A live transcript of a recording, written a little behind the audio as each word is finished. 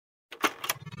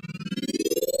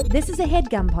This is a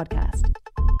HeadGum podcast.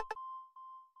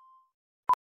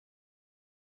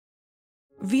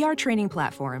 VR training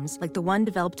platforms, like the one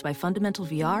developed by Fundamental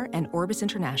VR and Orbis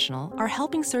International, are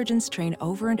helping surgeons train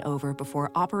over and over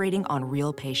before operating on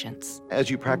real patients. As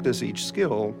you practice each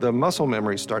skill, the muscle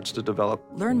memory starts to develop.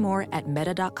 Learn more at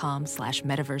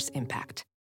meta.com/metaverseimpact.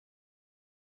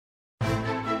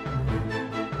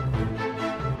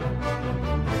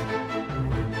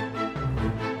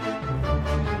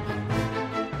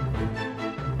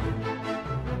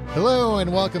 Hello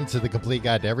and welcome to The Complete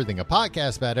Guide to Everything, a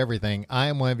podcast about everything. I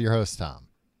am one of your hosts, Tom.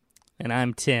 And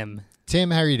I'm Tim. Tim,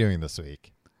 how are you doing this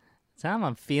week? Tom,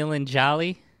 I'm feeling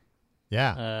jolly.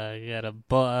 Yeah.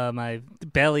 Got my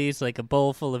belly's like a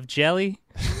bowl full of jelly.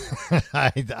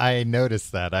 I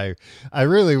noticed that. I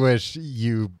really wish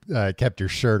you kept your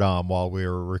shirt on while we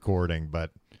were recording,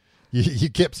 but you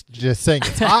kept just saying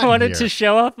it's hot I wanted in here. to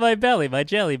show off my belly, my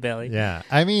jelly belly. Yeah.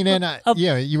 I mean, and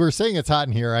you were saying it's hot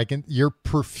in here. You're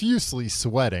profusely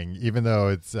sweating, even though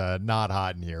it's not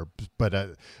hot in here. But I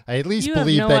at least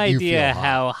believe that you feel You have no idea hot.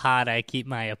 how hot I keep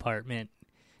my apartment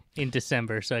in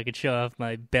December, so I could show off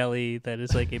my belly that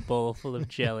is like a bowl full of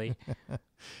jelly.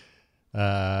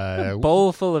 A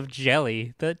bowl full of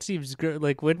jelly? That seems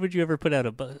like, when would you ever put out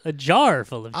a jar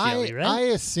full of jelly, right? I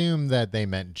assume that they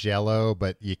meant Jell-O,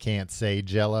 but you can't say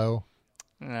Jell-O.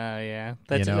 Oh, yeah.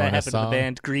 That's You know, what in a happened to the song?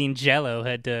 band Green Jello,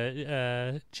 had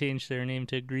to change their name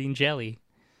to Green Jelly.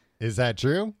 Is that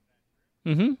true?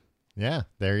 Mm-hmm. Yeah,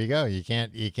 there you go. You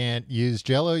can't use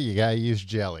Jell-O, you gotta use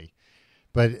jelly.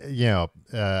 But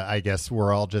I guess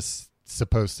we're all just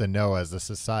supposed to know as a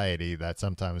society that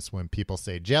sometimes when people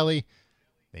say jelly,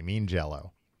 they mean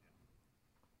Jell-O.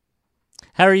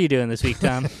 How are you doing this week,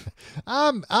 Tom?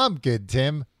 I'm good,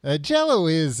 Tim. Jell-O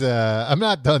is. I'm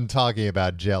not done talking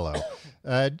about Jell-O.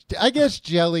 I guess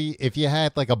jelly. If you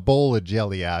had like a bowl of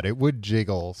jelly out, it would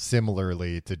jiggle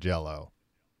similarly to Jell-O.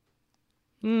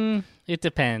 It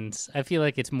depends. I feel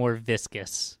like it's more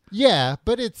viscous. Yeah,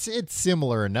 but it's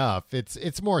similar enough.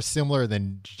 It's more similar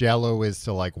than Jell-O is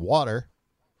to like water.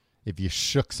 If you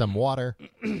shook some water.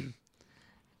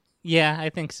 Yeah, I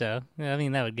think so. I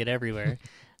mean, that would get everywhere.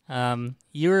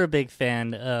 You're a big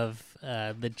fan of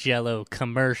the Jell-O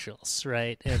commercials,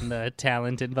 right? And the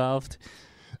talent involved.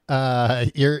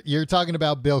 You're talking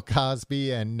about Bill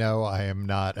Cosby, and no, I am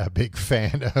not a big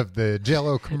fan of the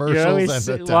Jell-O commercials. You're always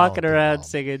and the walking talent around involved.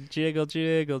 singing "Jiggle,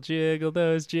 jiggle, jiggle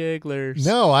those jigglers."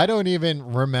 No, I don't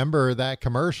even remember that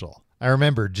commercial. I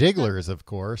remember Jigglers, of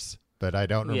course, but I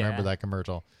don't remember Yeah. that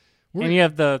commercial. And you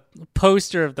have the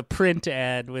poster of the print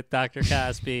ad with Dr.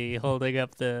 Cosby holding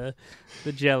up the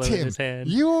Jell-O in Tim, his hand.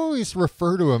 you always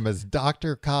refer to him as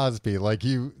Dr. Cosby, like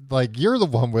you're the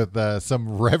one with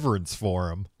some reverence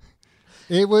for him.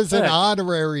 It was an Look.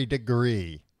 honorary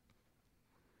degree.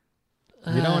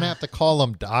 You don't have to call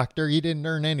him doctor. He didn't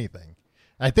earn anything.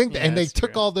 I think, Yeah, and they that's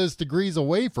took true. all those degrees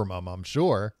away from him, I'm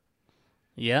sure.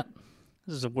 Yep.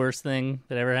 This is the worst thing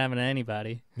that ever happened to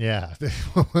anybody. Yeah.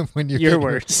 When you Your get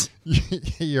words.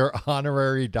 your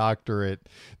honorary doctorate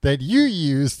that you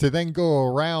use to then go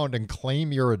around and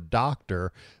claim you're a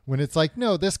doctor when it's like,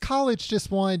 no, this college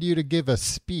just wanted you to give a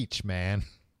speech, man.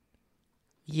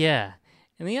 Yeah.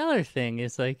 And the other thing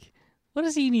is, like, what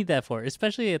does he need that for?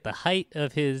 Especially at the height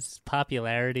of his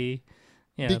popularity.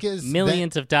 You know, Because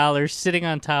millions of dollars sitting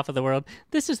on top of the world.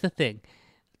 This is the thing.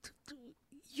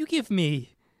 You give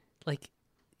me, like,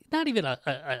 not even a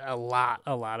lot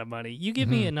of money. You give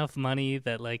me enough money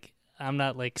that, like, I'm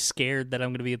not, like, scared that I'm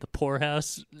going to be at the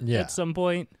poorhouse Yeah. at some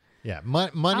point. Yeah,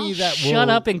 money I'll that shut will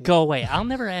up and go away. I'll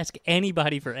never ask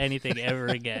anybody for anything ever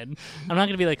again. I'm not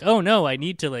going to be like, oh, no, I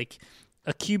need to, like,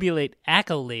 accumulate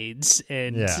accolades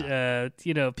and,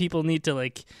 people need to,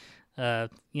 like,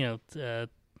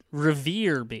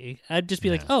 revere me. I'd just be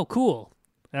like, oh, cool.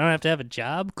 I don't have to have a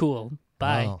job. Cool.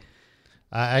 Bye. Oh.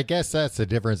 I guess that's the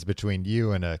difference between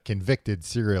you and a convicted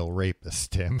serial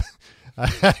rapist, Tim.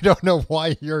 I don't know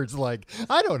why you're like,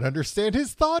 I don't understand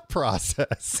his thought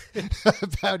process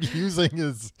about He's trying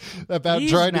to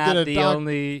not get a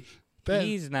the doc.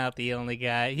 He's not the only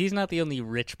guy. He's not the only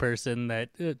rich person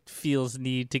that feels the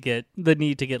need to get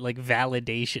like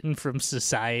validation from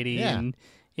society Yeah. in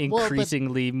Well,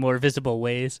 increasingly more visible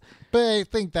ways. But I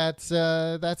think that's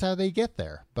how they get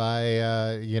there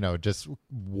by just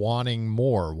wanting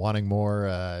more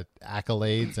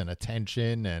accolades and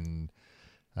attention and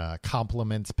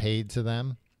compliments paid to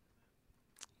them.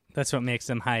 That's what makes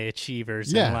them high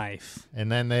achievers Yeah. in life. And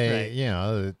then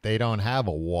they don't have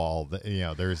a wall.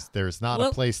 There's not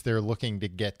a place they're looking to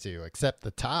get to except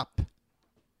the top.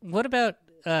 What about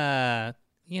the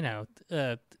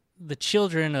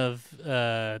children of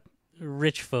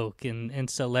rich folk and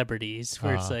celebrities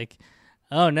where it's like,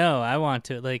 oh no, I want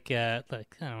to like I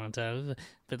don't want to,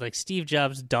 but like Steve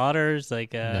Jobs' daughters,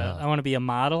 like I want to be a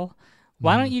model.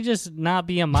 Why don't you just not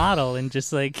be a model and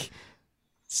just like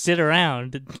sit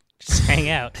around and just hang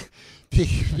out?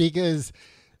 Because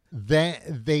then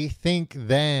they think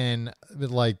then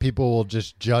like people will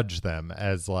just judge them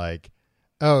as like,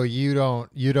 oh, you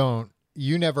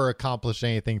never accomplish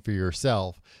anything for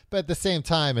yourself. But at the same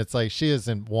time, it's like she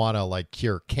doesn't want to like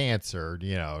cure cancer.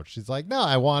 She's like, no,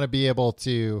 I want to be able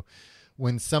to,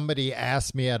 when somebody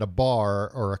asks me at a bar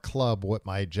or a club what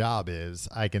my job is,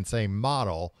 I can say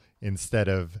model instead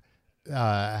of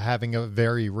having a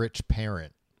very rich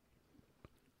parent.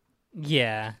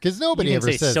 Yeah. Because nobody you ever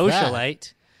can say says socialite.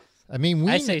 that. I mean,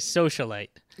 I say socialite.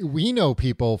 We know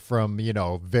people from,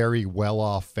 very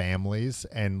well-off families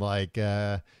and like,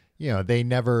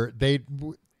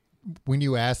 when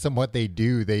you ask them what they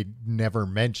do, they never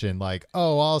mention like,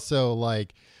 oh, also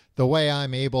like the way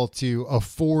I'm able to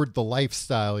afford the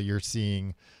lifestyle you're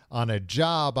seeing on a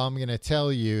job, I'm going to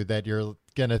tell you that you're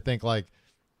going to think like,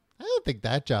 I don't think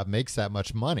that job makes that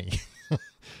much money.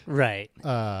 Right.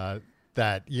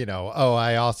 That,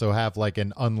 I also have like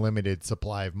an unlimited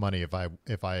supply of money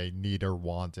if I need or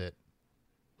want it.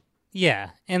 Yeah.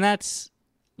 And that's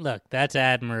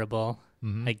admirable,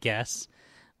 I guess.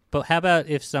 But how about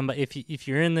if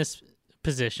you're in this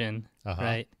position,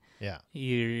 right? Yeah.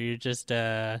 You're just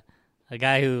a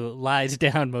guy who lies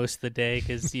down most of the day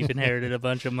because you've inherited a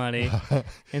bunch of money,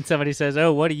 and somebody says,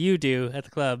 "Oh, what do you do at the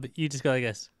club?" You just go like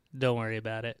this. Don't worry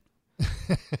about it.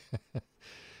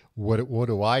 What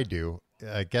do I do?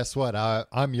 Guess what?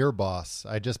 I'm your boss.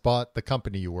 I just bought the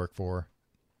company you work for.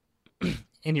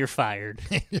 And you're fired.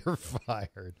 You're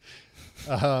fired.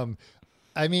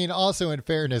 I mean, also in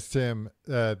fairness, Tim,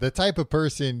 the type of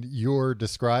person you're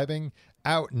describing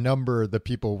outnumber the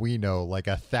people we know like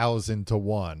 1,000 to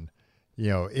 1.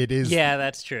 It is. Yeah,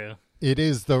 that's true. It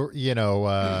is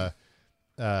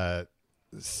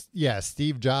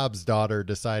Steve Jobs' daughter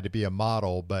decided to be a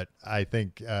model, but I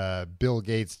think Bill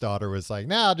Gates' daughter was like,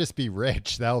 nah, I'll just be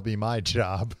rich. That'll be my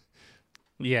job.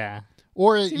 Yeah.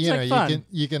 Or, Seems like fun.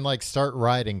 you can like start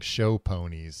riding show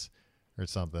ponies or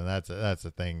something. That's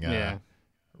a thing.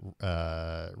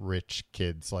 Rich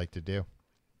kids like to do.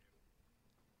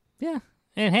 Yeah.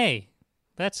 And hey,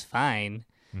 that's fine.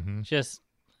 Mm-hmm. Just,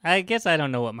 I guess I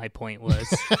don't know what my point was.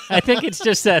 I think it's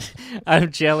just that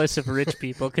I'm jealous of rich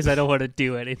people because I don't want to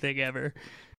do anything ever.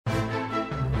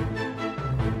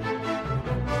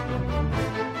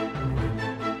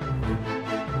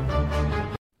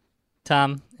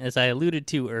 Tom, as I alluded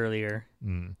to earlier,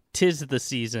 'tis the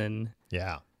season.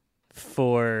 Yeah.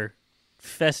 For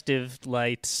festive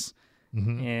lights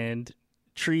and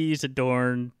trees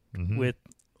adorned with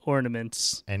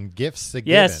ornaments. And gifts to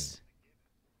given.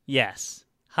 Yes.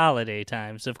 Holiday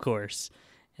times, of course.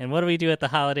 And what do we do at the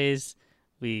holidays?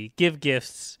 We give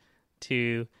gifts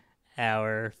to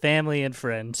our family and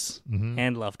friends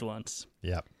and loved ones.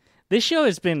 Yep. This show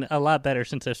has been a lot better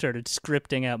since I started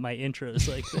scripting out my intros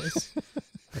like this.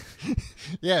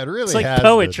 Yeah, it really it's like has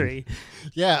poetry. Been.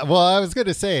 Yeah, well, I was going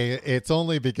to say it's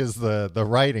only because the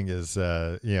writing is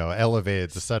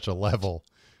elevated to such a level.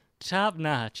 Top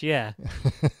notch, yeah.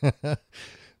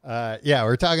 Yeah,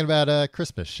 we're talking about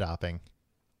Christmas shopping.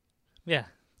 Yeah.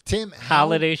 Tim,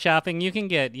 holiday shopping, you can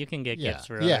get gifts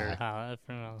for other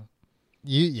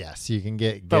Yes, you can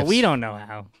get gifts. But we don't know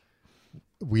how.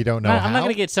 We don't know how. I'm not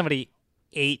going to get somebody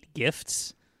 8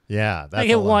 gifts. Yeah, that's I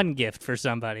get one gift for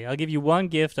somebody. I'll give you one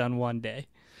gift on one day.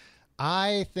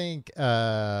 I think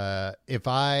if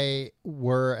I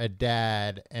were a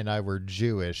dad and I were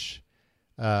Jewish,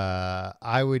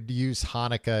 I would use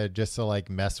Hanukkah just to like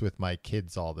mess with my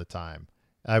kids all the time.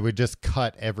 I would just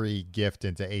cut every gift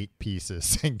into 8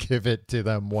 pieces and give it to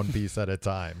them one piece at a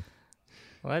time.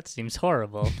 Well, that seems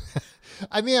horrible.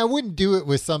 I mean, I wouldn't do it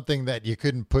with something that you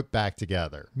couldn't put back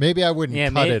together. Maybe I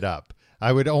wouldn't cut it up.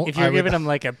 I would. If you're giving them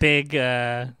like a big,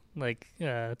 pepperoni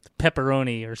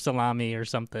or salami or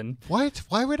something. What?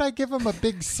 Why would I give them a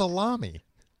big salami?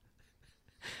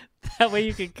 That way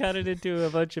you can cut it into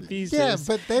a bunch of pieces. Yeah,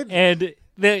 but and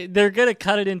they're gonna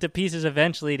cut it into pieces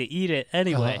eventually to eat it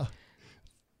anyway.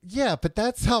 Yeah, but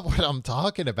that's not what I'm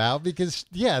talking about because,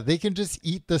 they can just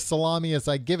eat the salami as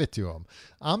I give it to them.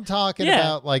 I'm talking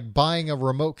about like buying a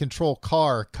remote control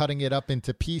car, cutting it up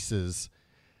into pieces.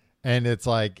 And it's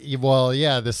like, well,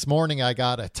 this morning I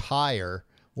got a tire.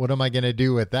 What am I going to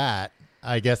do with that?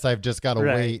 I guess I've just got to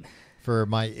wait for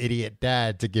my idiot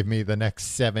dad to give me the next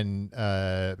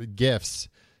 7 gifts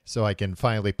so I can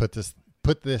finally put this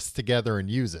together and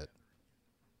use it.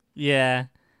 Yeah.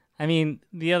 I mean,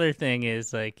 the other thing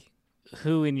is like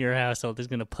who in your household is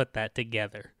going to put that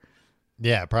together?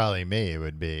 Yeah, probably me. It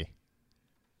would be.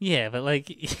 Yeah, but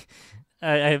like,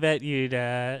 I bet you'd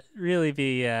really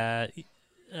be. I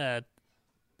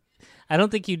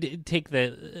don't think you'd take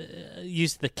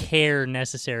use the care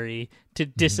necessary to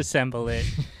disassemble it.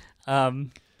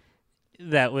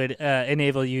 That would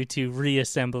enable you to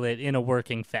reassemble it in a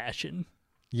working fashion.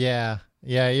 Yeah,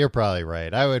 you're probably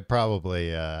right. I would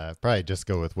probably just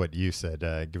go with what you said.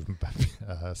 Give them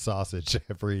sausage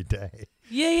every day.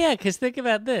 Yeah, because think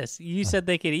about this. You said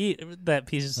they could eat that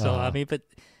piece of salami, but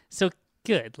so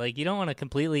good. Like, you don't want to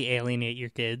completely alienate your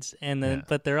kids, and then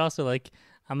but they're also like,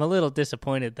 I'm a little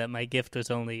disappointed that my gift was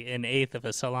only an eighth of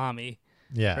a salami.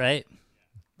 Yeah. Right?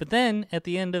 But then at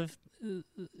the end of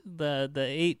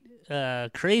the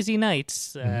 8 crazy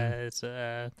nights, as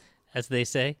they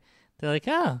say, they're like,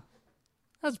 oh,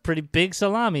 that's a pretty big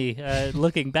salami,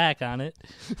 looking back on it.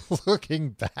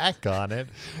 Looking back on it,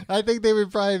 I think they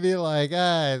would probably be like,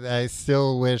 I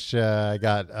still wish I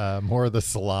got more of the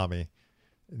salami,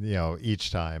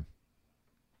 each time.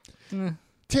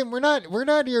 Tim, we're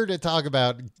not here to talk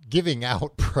about giving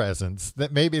out presents.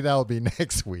 That'll be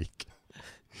next week.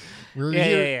 We're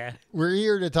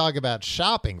here to talk about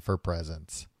shopping for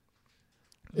presents.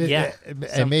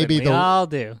 And maybe we all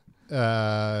do.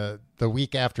 The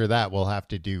week after that, we'll have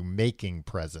to do making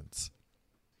presents.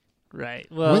 Right.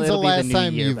 Well, when's the last new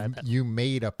time year you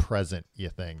made a present, you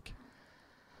think?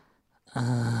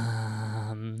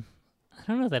 I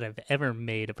don't know that I've ever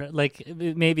made a like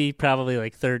maybe probably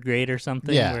like third grade or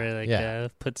something where I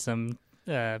put some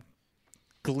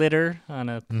glitter on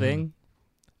a thing.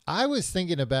 I was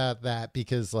thinking about that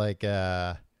because I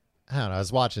don't know, I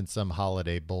was watching some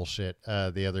holiday bullshit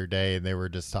the other day, and they were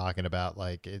just talking about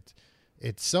like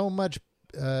it's so much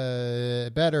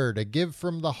better to give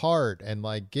from the heart and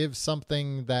like give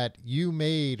something that you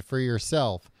made for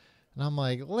yourself. And I'm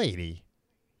like, lady,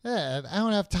 I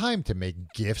don't have time to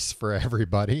make gifts for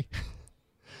everybody.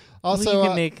 Also, you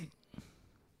can make.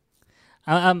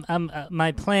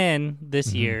 My plan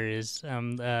this year is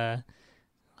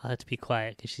I'll have to be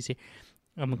quiet because she's here.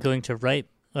 I'm going to write.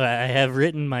 I have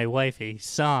written my wife a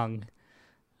song,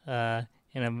 and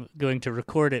I'm going to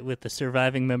record it with the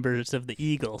surviving members of the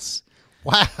Eagles.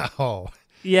 Wow.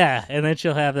 Yeah, and then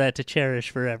she'll have that to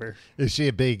cherish forever. Is she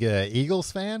a big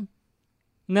Eagles fan?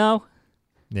 No.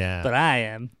 Yeah. But I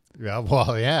am. Yeah,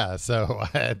 well, yeah. So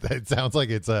it sounds like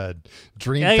it's a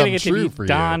dream I come get true to meet for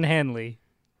Don you. Henley.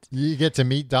 You get to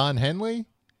meet Don Henley?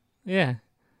 Yeah.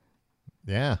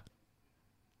 Yeah.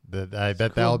 I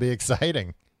bet that'll be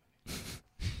exciting.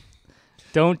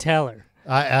 Don't tell her.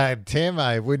 Tim,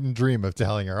 I wouldn't dream of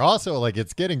telling her. Also, like,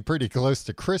 it's getting pretty close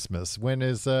to Christmas.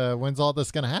 When's all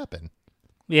this going to happen?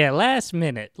 Yeah, last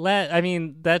minute. I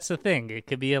mean, that's the thing. It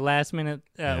could be a last minute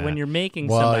when you're making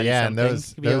somebody and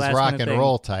something. those rock and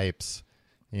roll types.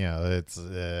 It's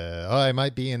I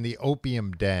might be in the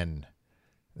opium den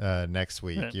next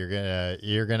week. Right.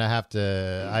 You're gonna have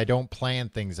to. I don't plan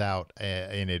things out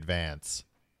in advance.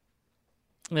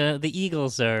 The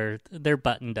Eagles they're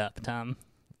buttoned up, Tom.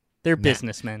 They're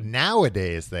businessmen.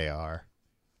 Nowadays they are.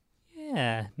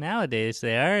 Yeah, nowadays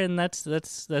they are, and that's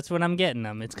what I'm getting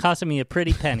them. It's costing me a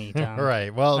pretty penny, Tom.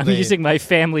 Right. Well, I'm using my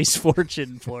family's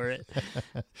fortune for it.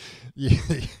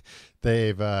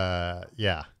 They've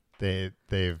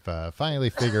finally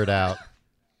figured out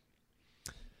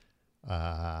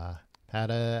how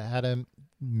to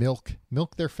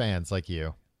milk their fans like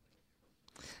you.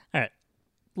 All right,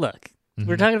 look,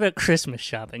 we're talking about Christmas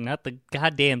shopping, not the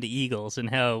goddamn Eagles and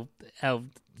how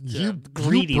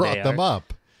greedy you brought they are. them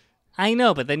up. I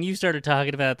know, but then you started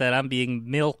talking about that I'm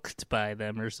being milked by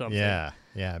them or something. Yeah,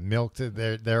 milked.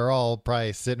 They're all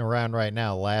probably sitting around right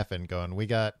now laughing, going, "We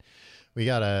got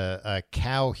a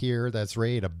cow here that's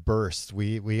ready to burst.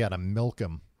 We got to milk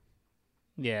him."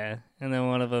 Yeah, and then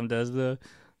one of them does the,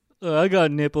 "I got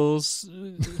nipples,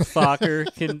 Fokker.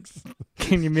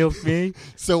 Can you milk me?"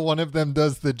 So one of them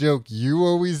does the joke you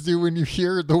always do when you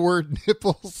hear the word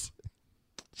nipples.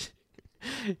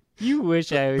 You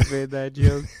wish I always made that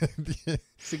joke.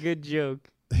 It's a good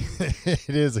joke. It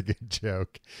is a good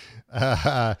joke.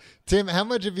 Tim, how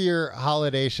much of your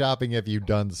holiday shopping have you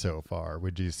done so far,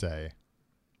 would you say?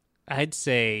 I'd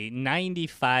say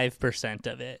 95%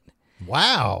 of it.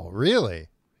 Wow, really?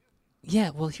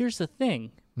 Yeah, well, here's the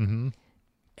thing. Mm-hmm.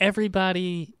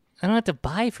 Everybody, I don't have to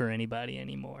buy for anybody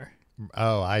anymore.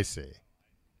 Oh, I see.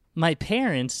 My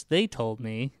parents, they told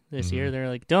me this year, they're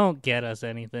like, don't get us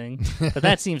anything. But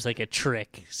that seems like a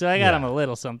trick. So I got them a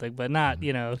little something, but not,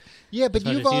 Yeah, but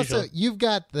you've you've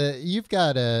got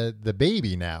the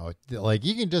baby now. Like,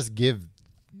 you can just give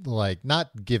like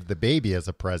not give the baby as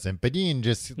a present, but you can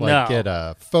just like No. get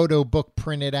a photo book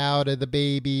printed out of the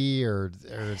baby or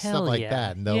Hell stuff like yeah.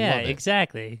 that, and they'll yeah, love it.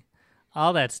 exactly.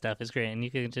 All that stuff is great, and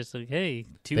you can just like, hey,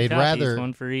 2 They'd copies, rather-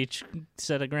 one for each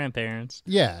set of grandparents.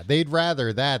 Yeah, they'd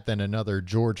rather that than another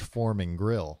George Foreman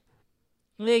grill.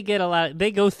 They get a lot. They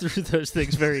go through those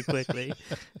things very quickly.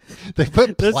 They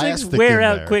put Those plastic things wear in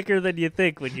out there. quicker than you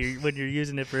think when you're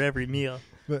using it for every meal.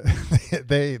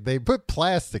 they put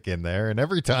plastic in there, and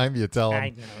every time you tell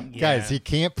I them, know, guys, yeah. you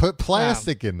can't put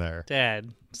plastic in there. Dad,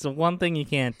 it's the one thing you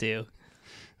can't do.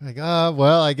 Like,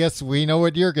 well, I guess we know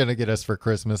what you're going to get us for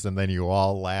Christmas, and then you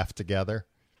all laugh together.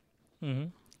 They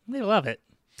love it.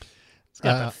 It's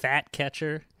got the fat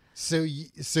catcher. So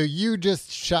you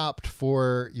just shopped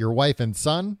for your wife and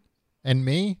son and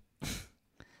me?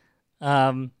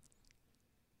 Now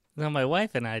my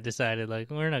wife and I decided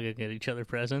like we're not gonna get each other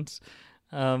presents.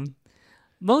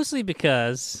 Mostly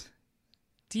because,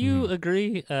 do you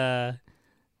agree?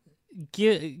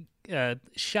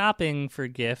 Shopping for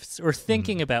gifts or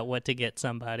thinking about what to get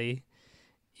somebody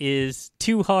is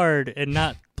too hard and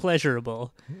not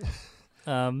pleasurable.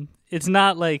 It's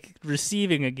not like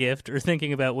receiving a gift or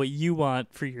thinking about what you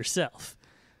want for yourself.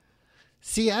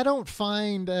 See, I don't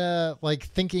find like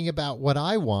thinking about what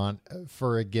I want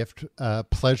for a gift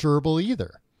pleasurable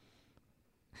either.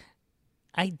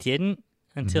 I didn't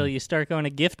until you start going to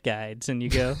gift guides and you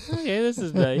go, okay, this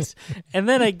is nice. And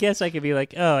then I guess I could be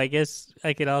like, oh, I guess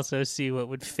I could also see what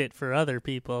would fit for other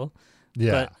people.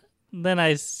 Yeah. But then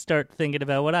I start thinking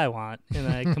about what I want and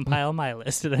I compile my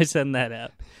list and I send that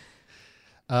out.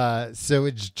 So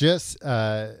it's just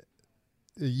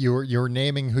you're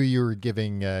naming who you were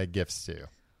giving gifts to.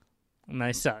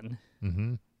 My son.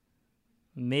 Mm-hmm.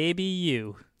 Maybe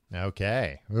you.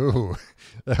 Okay. Ooh.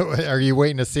 Are you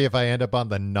waiting to see if I end up on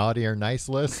the naughty or nice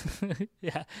list?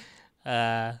 Yeah.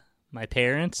 My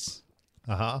parents,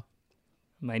 Uh-huh.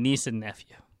 my niece and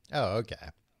nephew. Oh, okay.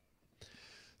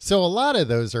 So a lot of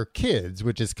those are kids,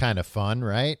 which is kind of fun,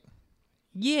 right?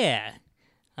 Yeah.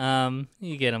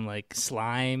 You get them like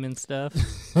slime and stuff.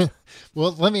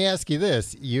 Well, let me ask you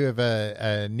this. You have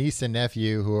a niece and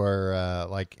nephew who are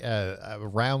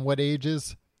around what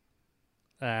ages?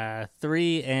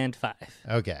 3 and 5.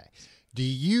 Okay. Do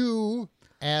you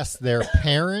ask their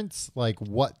parents like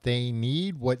what they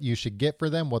need, what you should get for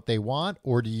them, what they want,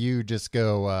 or do you just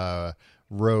go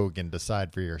rogue and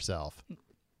decide for yourself?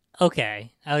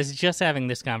 Okay, I was just having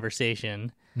this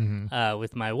conversation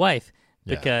with my wife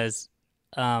because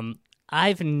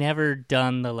I've never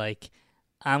done the like,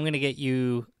 I'm going to get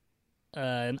you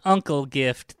an uncle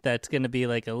gift that's going to be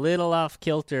like a little off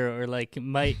kilter or like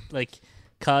might like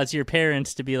cause your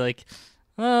parents to be like,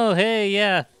 oh, hey,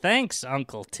 yeah, thanks,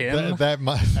 Uncle Tim. That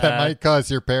might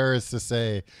cause your parents to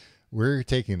say, we're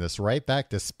taking this right back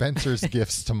to Spencer's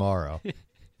Gifts tomorrow.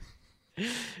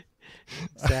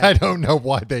 I don't know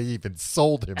why they even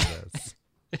sold him this.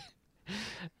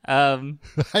 I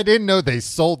didn't know they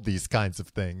sold these kinds of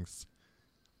things.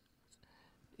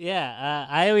 Yeah,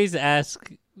 I always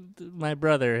ask my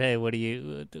brother, hey,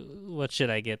 what should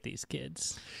I get these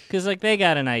kids? Because like they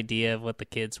got an idea of what the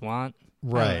kids want.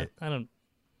 Right. I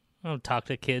don't talk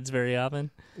to kids very often.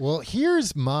 Well,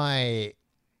 here's my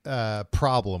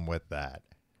problem with that.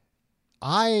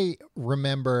 I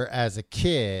remember as a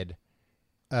kid,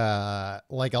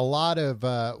 like a lot of,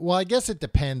 well, I guess it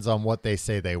depends on what they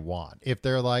say they want. If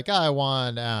they're like, I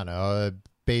want, I don't know, a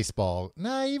baseball.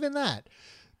 Nah, even that.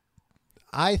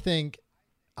 I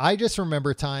just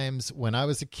remember times when I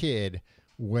was a kid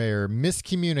where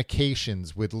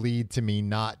miscommunications would lead to me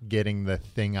not getting the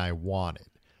thing I wanted.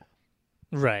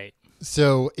 Right.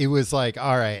 So it was like,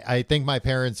 all right, I think my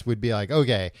parents would be like,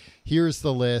 okay, here's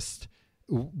the list.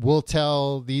 We'll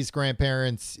tell these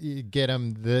grandparents, get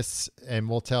them this, and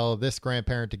we'll tell this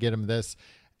grandparent to get them this.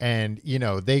 And, you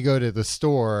know, they go to the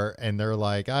store and they're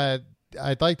like, I'd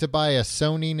like to buy a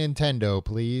Sony Nintendo,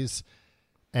 please.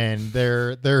 And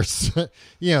they're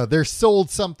sold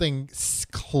something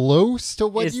close to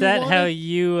what Is you that wanted. how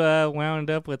you wound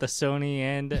up with a Sony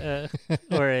and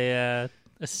or a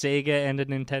Sega and a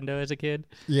Nintendo as a kid?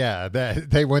 Yeah,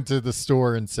 they went to the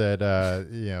store and said, a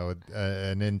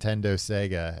Nintendo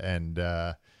Sega, and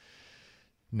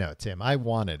no, Tim, I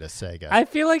wanted a Sega. I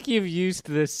feel like you've used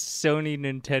this Sony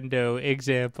Nintendo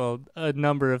example a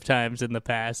number of times in the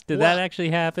past. Did that actually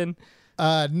happen?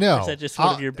 No. Or is that just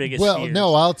one of your biggest Well, fears?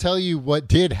 no, I'll tell you what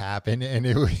did happen, and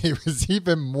it was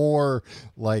even more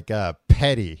like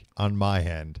petty on my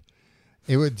end.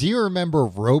 Do you remember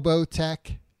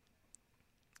Robotech?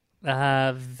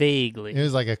 Vaguely. It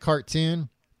was like a cartoon,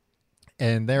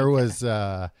 and there was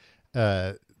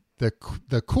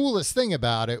the coolest thing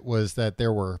about it was that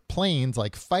there were planes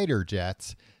like fighter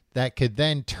jets that could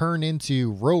then turn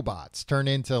into robots, turn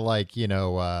into like,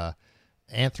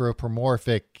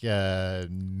 anthropomorphic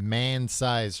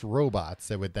man-sized robots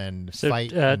that would then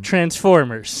fight.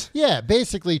 Transformers. Yeah,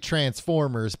 basically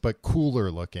Transformers, but cooler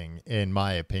looking, in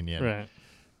my opinion. Right.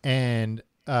 And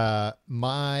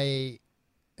my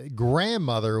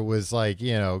grandmother was like,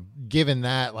 given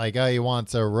that, like, oh, he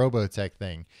wants a Robotech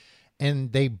thing.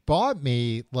 And they bought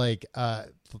me like,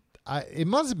 it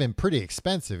must have been pretty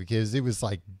expensive because it was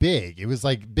like big. It was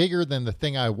like bigger than the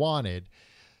thing I wanted.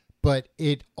 But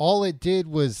all it did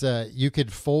was you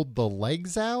could fold the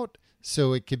legs out,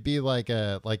 so it could be like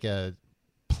a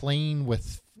plane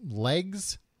with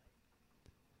legs.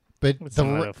 But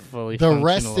the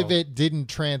rest of it didn't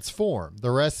transform.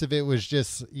 The rest of it was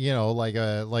just like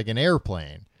an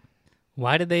airplane.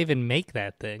 Why did they even make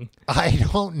that thing? I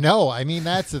don't know. I mean,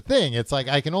 that's the thing. It's like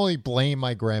I can only blame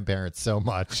my grandparents so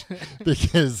much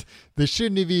because they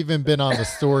shouldn't have even been on the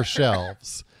store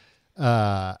shelves.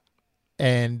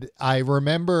 And I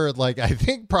remember, like, I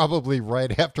think probably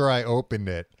right after I opened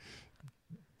it,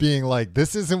 being like,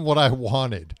 this isn't what I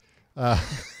wanted.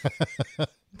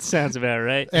 Sounds about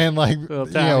right. And, like,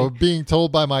 being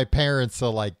told by my parents to,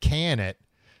 like, can it,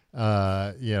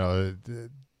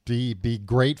 be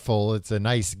grateful. It's a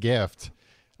nice gift.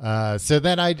 So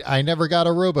then I never got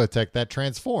a Robotech that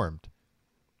transformed.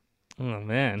 Oh,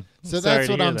 man. So that's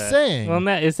what I'm saying. Well,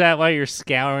 is that why you're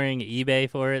scouring eBay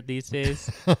for it these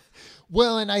days?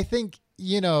 Well, and I think,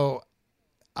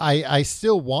 I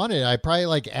still want it. I probably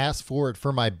like asked for it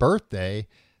for my birthday,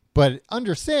 but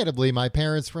understandably, my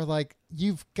parents were like,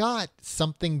 you've got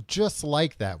something just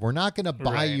like that. We're not going to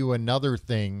buy you another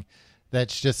thing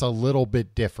that's just a little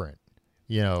bit different.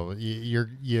 You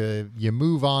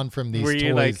move on from these toys.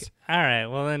 You're like, all right,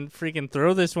 well then freaking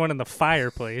throw this one in the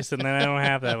fireplace and then I don't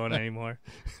have that one anymore.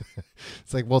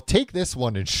 It's like, well, take this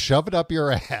one and shove it up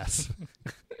your ass.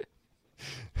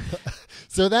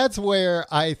 So that's where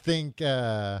I think,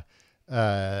 you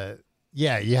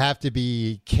have to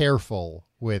be careful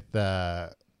with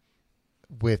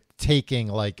taking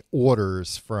like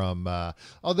orders from,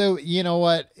 although, you know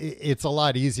what, it's a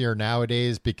lot easier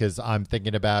nowadays because I'm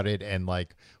thinking about it. And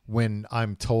like when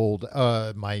I'm told,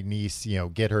 my niece,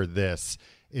 get her this,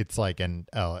 it's like an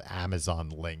Amazon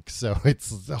link. So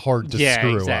it's hard to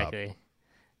screw up.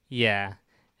 Yeah.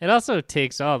 It also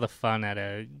takes all the fun out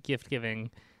of gift giving.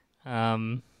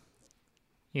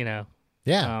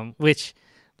 Which,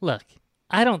 look,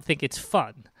 I don't think it's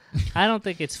fun. I don't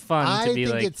think it's fun to be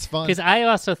like, it's fun because I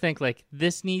also think like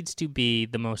this needs to be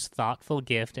the most thoughtful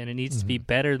gift and it needs to be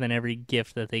better than every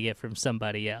gift that they get from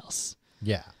somebody else.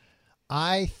 Yeah.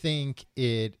 I think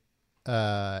it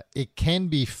can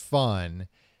be fun.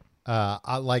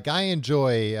 I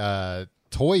enjoy,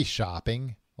 toy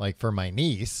shopping, like for my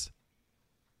niece.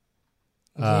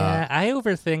 Yeah, I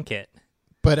overthink it.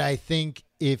 But I think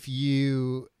if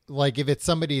it's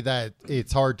somebody that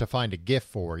it's hard to find a gift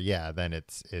for, then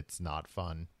it's not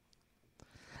fun.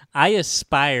 I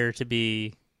aspire to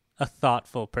be a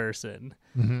thoughtful person,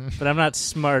 but I'm not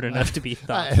smart enough to be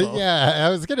thoughtful. I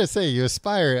was going to say you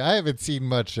aspire. I haven't seen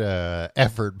much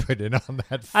effort put in on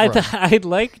that front. I'd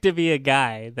like to be a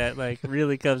guy that like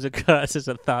really comes across as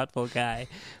a thoughtful guy.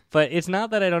 But it's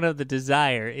not that I don't have the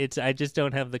desire. I just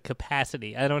don't have the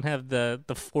capacity. I don't have the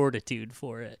fortitude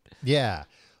for it. Yeah.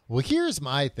 Well, here's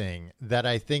my thing that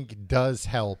I think does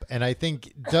help, and I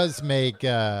think does make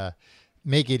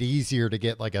it easier to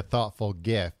get like a thoughtful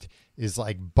gift is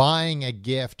like buying a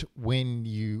gift when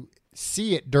you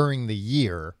see it during the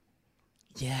year.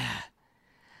 Yeah.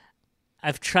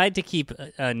 I've tried to keep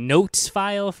a notes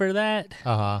file for that.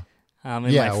 Uh-huh. In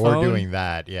my phone. We're doing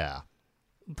that, yeah.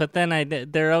 But then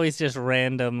they're always just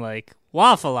random, like,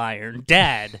 waffle iron,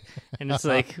 dad. And it's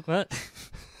like, what?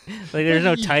 Like, there's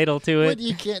no title to it.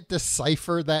 You can't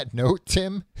decipher that note,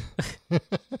 Tim?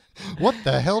 What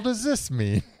the hell does this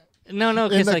mean? No.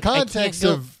 In the context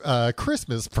of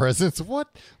Christmas presents, what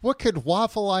could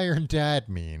waffle iron dad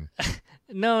mean?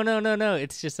 No.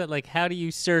 It's just that, like, how do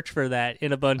you search for that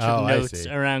in a bunch of notes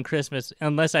around Christmas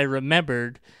unless I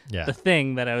remembered the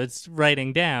thing that I was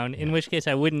writing down, in which case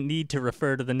I wouldn't need to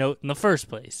refer to the note in the first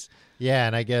place. Yeah,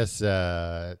 and I guess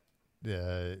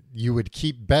you would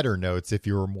keep better notes if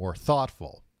you were more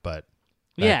thoughtful, but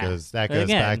that goes again,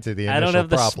 back to the initial I don't have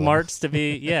the problem. smarts to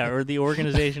be, or the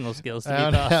organizational skills to be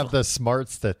thoughtful. I don't have the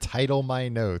smarts to title my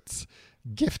notes.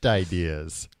 Gift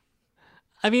ideas.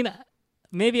 I mean,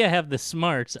 maybe I have the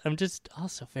smarts. I'm just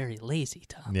also very lazy,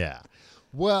 Tom. Yeah.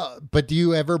 Well, but do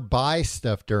you ever buy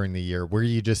stuff during the year where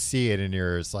you just see it and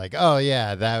you're just like, oh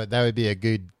yeah, that would be a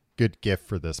good good gift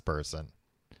for this person.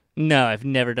 No, I've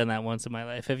never done that once in my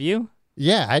life. Have you?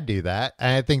 Yeah, I do that.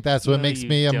 And I think that's what No, makes you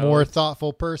me a more don't.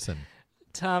 thoughtful person.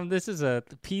 Tom, this is a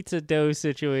pizza dough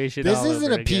situation. This all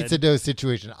isn't over a pizza again. dough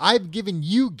situation. I've given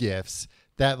you gifts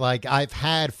that like I've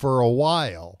had for a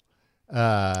while.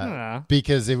 Aw.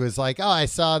 Because it was like, oh, I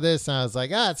saw this and I was like,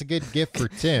 it's a good gift for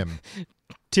Tim.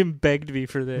 Tim begged me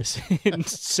for this in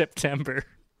September.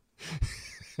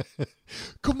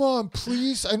 Come on,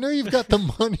 please. I know you've got the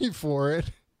money for it.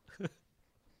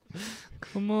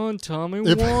 Come on, Tommy,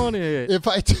 If- want it. If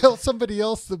I tell somebody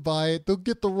else to buy it, they'll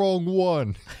get the wrong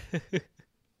one.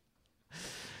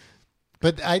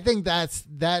 But I think that's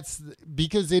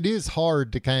because it is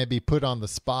hard to kind of be put on the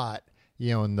spot,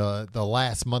 in the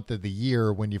last month of the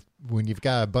year when you've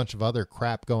got a bunch of other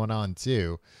crap going on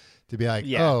too, to be like,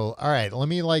 Yeah. oh, all right, let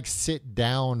me like sit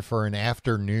down for an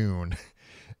afternoon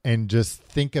and just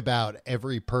think about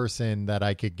every person that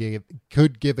I could give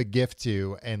a gift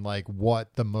to and like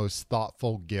what the most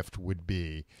thoughtful gift would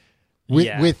be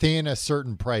Yeah. within a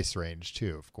certain price range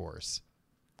too, of course.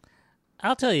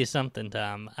 I'll tell you something,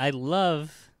 Tom. I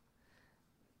love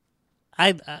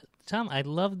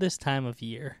this time of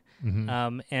year,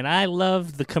 and I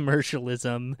love the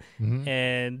commercialism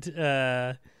and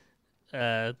the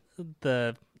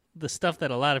stuff that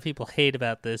a lot of people hate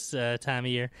about this time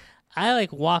of year. I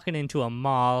like walking into a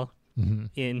mall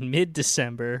in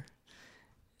mid-December,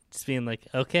 just being like,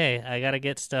 okay, I gotta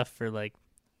get stuff for like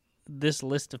this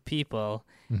list of people,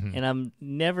 and I'm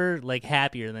never like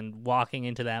happier than walking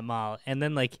into that mall, and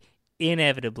then like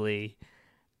inevitably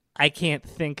I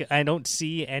don't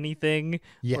see anything or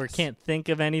Yes. can't think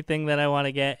of anything that I want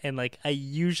to get, and like I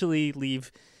usually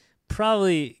leave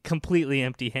probably completely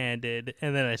empty-handed,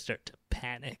 and then I start to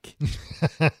panic.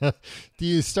 Do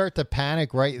you start to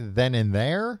panic right then and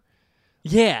there?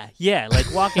 Yeah,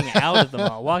 like walking out of the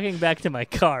mall, walking back to my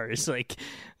car is like,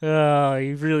 oh,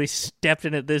 you really stepped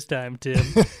in it this time, Tim.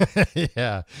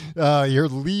 Yeah. You're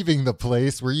leaving the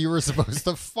place where you were supposed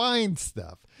to find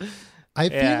stuff. I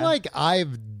feel Yeah. like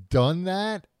I've done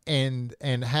that and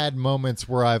had moments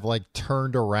where I've like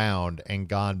turned around and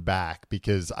gone back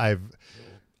because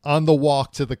on the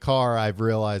walk to the car, I've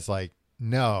realized like,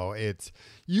 no, it's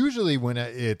usually when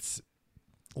it's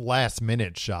last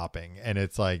minute shopping and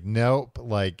it's like, nope,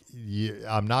 like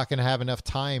I'm not going to have enough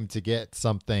time to get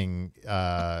something,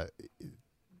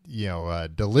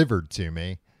 delivered to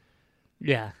me.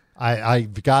 Yeah,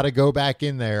 I've got to go back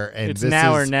in there and it's this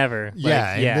now is, or never. Yeah.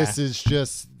 Like, And this is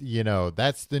just,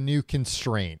 that's the new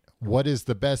constraint. What is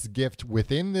the best gift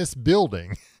within this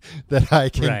building that I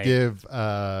can Right. give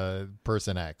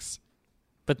person X?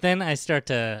 But then I start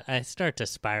to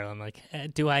spiral. I'm like,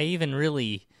 do I even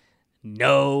really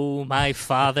know my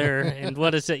father? And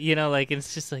what is it? Like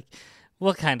it's just like,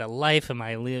 what kind of life am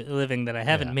I living that I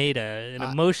haven't Yeah. made an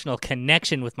emotional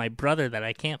connection with my brother, that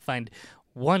I can't find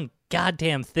one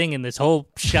goddamn thing in this whole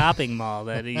shopping mall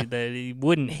that he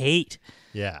wouldn't hate.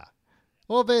 Yeah.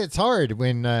 Well, but it's hard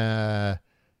when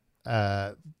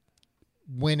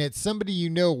it's somebody you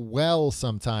know well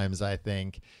sometimes, I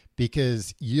think,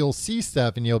 because you'll see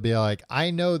stuff and you'll be like,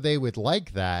 I know they would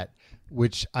like that,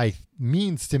 which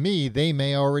means to me they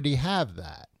may already have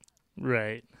that.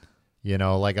 Right.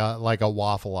 Like a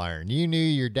waffle iron. You knew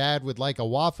your dad would like a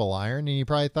waffle iron and you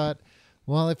probably thought,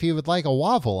 well, if he would like a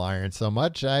waffle iron so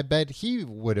much, I bet he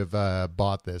would have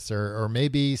bought this, or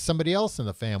maybe somebody else in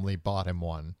the family bought him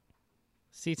one.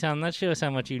 See, Tom, that shows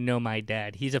how much you know my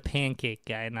dad. He's a pancake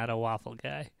guy, not a waffle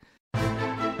guy.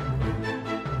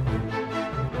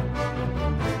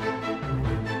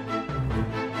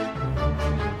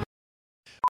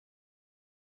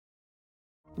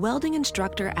 Welding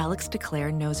instructor Alex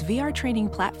DeClaire knows VR training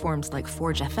platforms like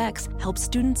Forge FX help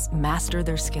students master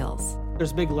their skills.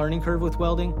 There's a big learning curve with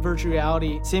welding. Virtual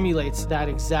reality simulates that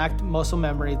exact muscle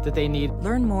memory that they need.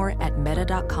 Learn more at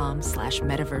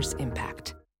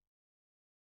meta.com/metaverseimpact.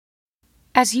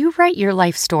 As you write your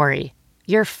life story,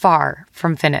 you're far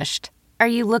from finished. Are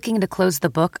you looking to close the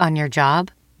book on your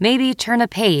job? Maybe turn a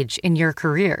page in your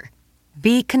career?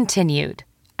 Be continued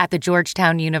at the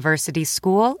Georgetown University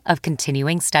School of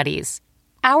Continuing Studies.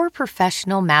 Our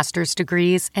professional master's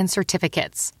degrees and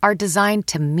certificates are designed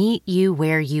to meet you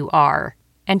where you are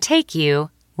and take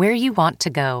you where you want to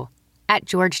go. At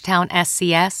Georgetown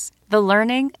SCS, the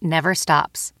learning never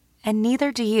stops, and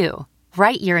neither do you.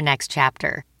 Write your next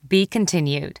chapter. Be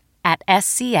continued at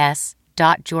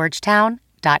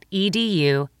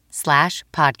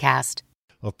scs.georgetown.edu/podcast.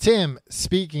 Well, Tim,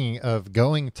 speaking of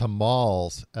going to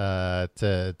malls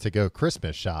to go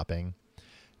Christmas shopping,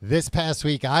 this past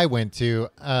week I went to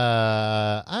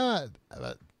I'm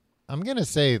gonna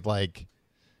say like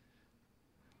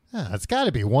It's got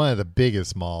to be one of the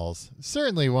biggest malls.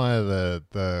 Certainly one of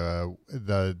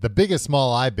the biggest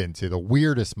mall I've been to, the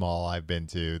weirdest mall I've been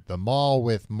to, the mall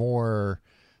with more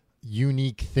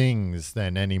unique things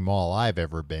than any mall I've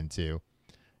ever been to.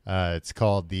 It's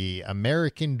called the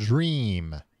American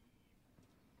Dream.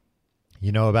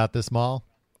 You know about this mall?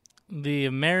 The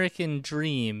American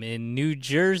Dream in New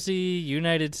Jersey,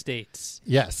 United States.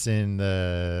 Yes, in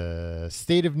the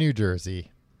state of New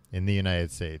Jersey in the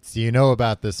United States. Do you know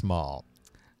about this mall?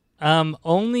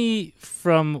 Only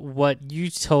from what you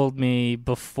told me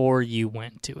before you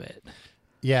went to it.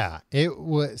 Yeah, it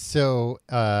was. So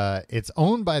it's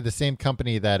owned by the same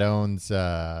company that owns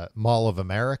Mall of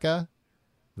America,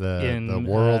 the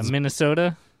world's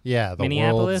Minnesota. Yeah, the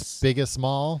Minneapolis? world's biggest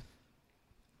mall.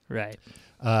 Right.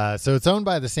 So it's owned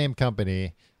by the same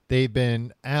company. They've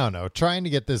been, I don't know, trying to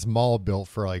get this mall built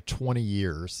for like 20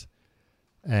 years.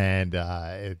 And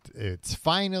it's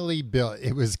finally built.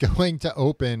 It was going to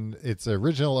open. Its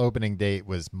original opening date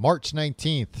was March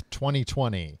 19th,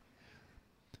 2020,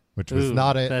 which was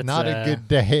not a good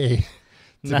day.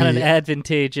 Not an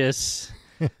advantageous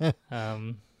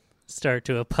start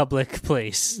to a public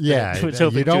place. Yeah,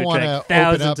 you don't want to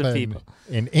open up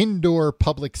an indoor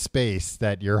public space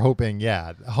that you're hoping,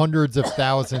 hundreds of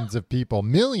thousands of people,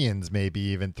 millions maybe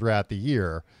even throughout the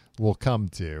year will come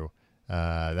to.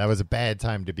 That was a bad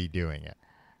time to be doing it.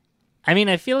 I mean,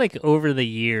 I feel like over the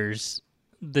years,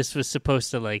 this was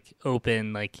supposed to like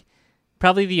open, like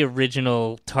probably the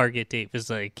original target date was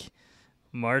like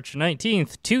March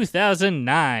 19th,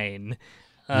 2009.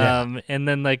 And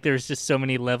then like there's just so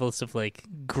many levels of like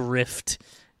grift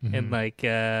and like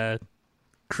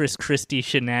Chris Christie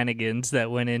shenanigans that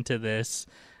went into this.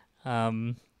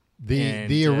 The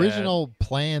original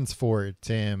plans for it,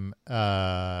 Tim,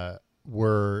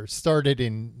 were started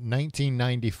in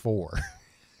 1994.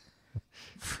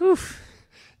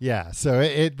 Yeah, so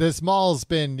this mall's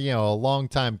been, a long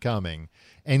time coming.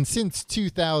 And since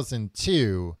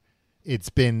 2002, it's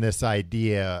been this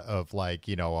idea of like,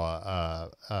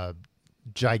 a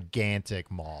gigantic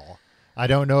mall. I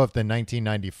don't know if the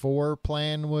 1994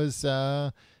 plan was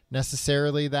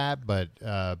necessarily that,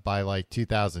 but by like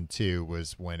 2002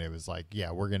 was when it was like,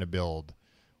 we're going to build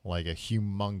like a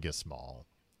humongous mall.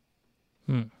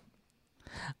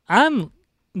 I'm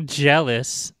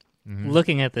jealous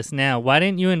looking at this now. Why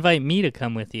didn't you invite me to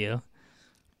come with you?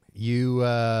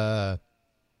 I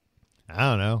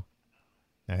don't know.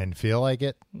 I didn't feel like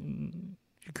it.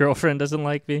 Your girlfriend doesn't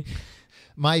like me?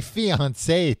 My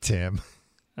fiance, Tim.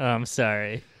 Oh, I'm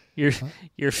sorry.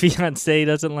 Your fiance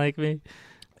doesn't like me?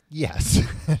 Yes.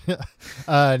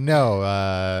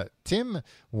 No. Tim,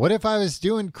 what if I was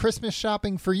doing Christmas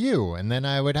shopping for you and then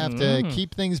I would have to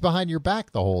keep things behind your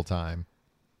back the whole time?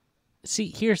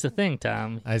 See, here's the thing,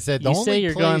 Tom. I said you say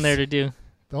you're going there to do.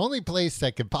 The only place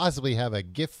that could possibly have a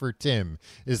gift for Tim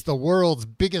is the world's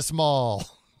biggest mall.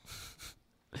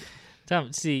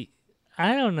 Tom, see,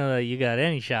 I don't know that you got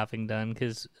any shopping done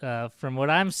because from what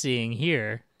I'm seeing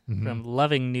here from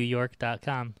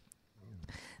lovingnewyork.com,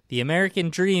 the American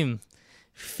Dream,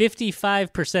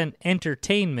 55%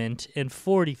 entertainment and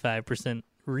 45%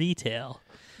 retail.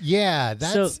 Yeah,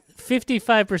 that's... So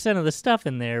 55% of the stuff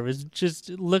in there was just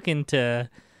looking to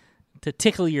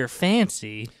tickle your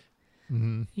fancy.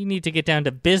 You need to get down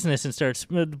to business and start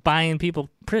buying people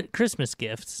Christmas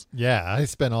gifts. Yeah, I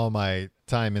spent all my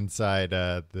time inside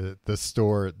the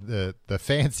store, the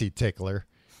fancy tickler,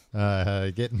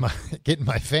 getting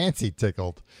my fancy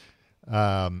tickled.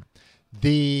 I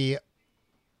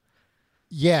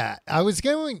was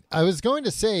going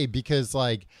to say, because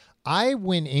like I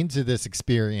went into this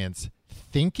experience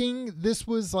thinking this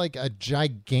was like a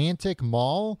gigantic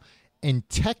mall, and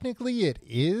technically it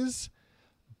is,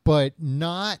 but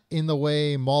not in the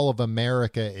way Mall of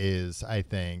America is, I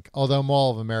think. Although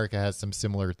Mall of America has some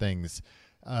similar things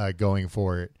going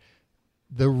for it.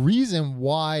 The reason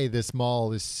why this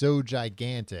mall is so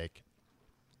gigantic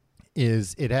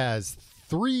is it has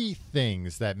three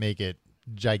things that make it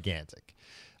gigantic.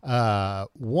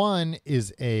 One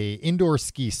is a indoor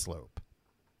ski slope.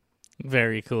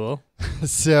 Very cool.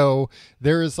 So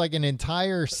there is like an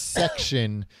entire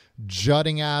section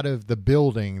jutting out of the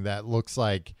building that looks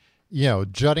like,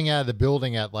 jutting out of the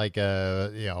building at like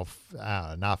a,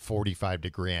 not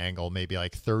 45-degree angle, maybe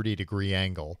like 30-degree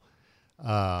angle.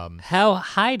 How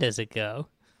high does it go?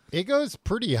 It goes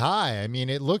pretty high. I mean,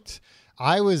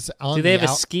 I was on Do they have a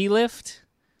ski lift?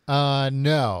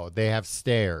 No, they have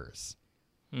stairs.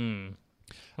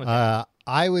 Okay.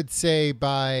 I would say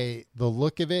by the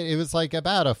look of it, it was like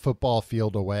about a football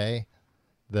field away.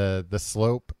 The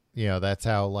slope, that's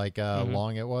how like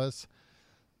long it was.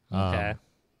 Okay.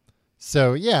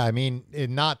 So yeah, I mean,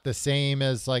 not the same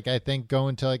as like I think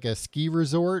going to like a ski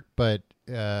resort, but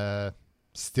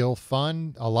still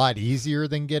fun. A lot easier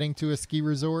than getting to a ski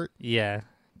resort. Yeah.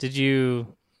 Did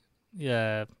you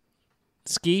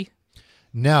ski?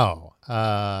 No.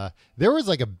 There was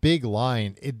like a big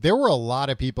line. There were a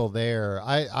lot of people there.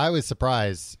 I was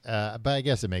surprised, but I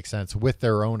guess it makes sense with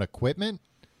their own equipment.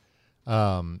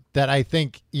 That I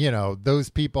think,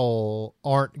 those people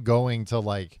aren't going to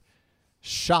like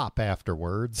shop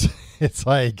afterwards. It's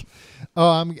like,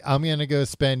 oh, I'm going to go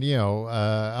spend,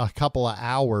 a couple of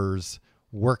hours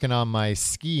working on my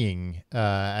skiing,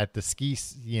 at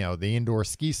the the indoor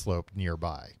ski slope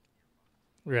nearby.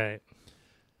 Right.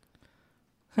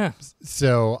 Huh.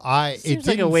 So Seems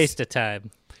like a waste of time.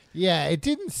 Yeah, it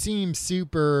didn't seem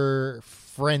super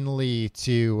friendly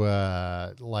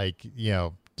to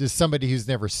just somebody who's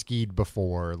never skied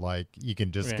before. Like you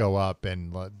can just go up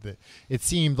and it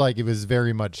seemed like it was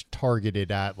very much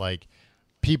targeted at like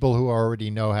people who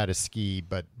already know how to ski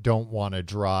but don't want to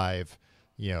drive,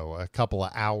 a couple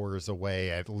of hours away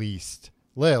at least,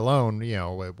 let alone,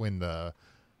 when the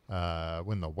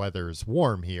weather's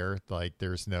warm here, like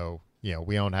there's no,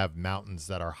 we don't have mountains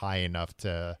that are high enough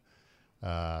to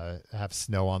have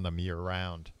snow on them year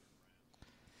round.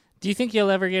 Do you think you'll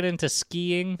ever get into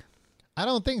skiing? I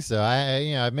don't think so.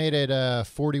 I've made it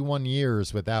 41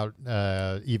 years without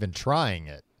even trying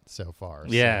it so far.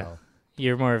 Yeah. So.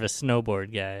 You're more of a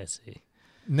snowboard guy, I see.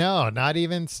 No, not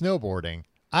even snowboarding.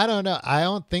 I don't know. I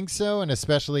don't think so. And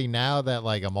especially now that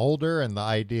like I'm older and the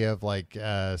idea of like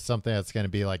something that's going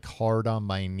to be like hard on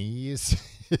my knees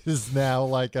is now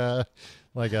like I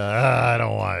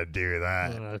don't want to do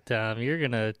that. Oh, Tom, you're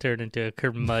going to turn into a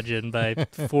curmudgeon by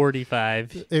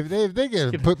 45. If they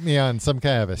could put me on some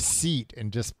kind of a seat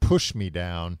and just push me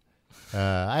down,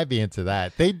 I'd be into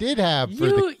that. They did have...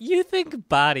 You think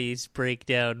bodies break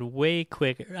down way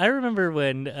quicker. I remember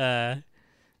when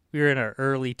we were in our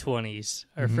early 20s,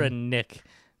 our friend Nick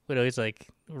would always like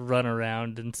run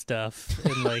around and stuff.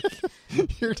 And like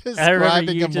you're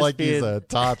describing him like he's a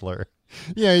toddler.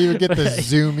 Yeah, you would get the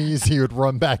zoomies. He would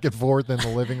run back and forth in the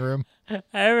living room.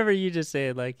 I remember you just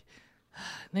saying, like,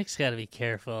 Nick's got to be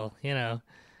careful.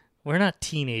 We're not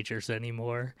teenagers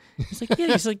anymore. He's like, yeah,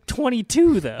 he's like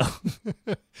 22 though.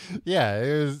 Yeah,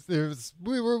 it was.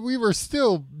 We were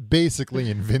still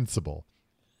basically invincible.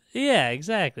 Yeah,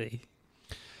 exactly.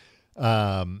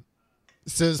 So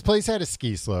this place had a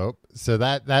ski slope, so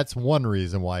that's one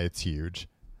reason why it's huge.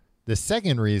 The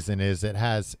second reason is it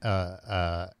has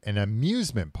an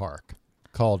amusement park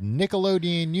called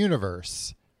Nickelodeon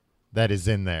Universe that is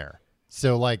in there.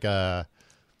 So if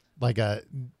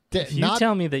you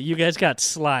tell me that you guys got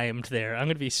slimed there, I'm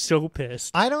going to be so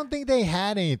pissed. I don't think they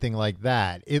had anything like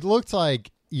that. It looked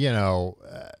like, it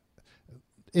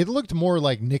looked more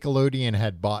like Nickelodeon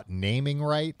had bought naming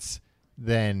rights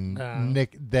than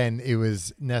it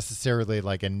was necessarily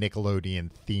like a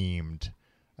Nickelodeon themed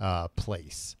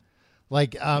place.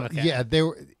 Like, Okay. yeah,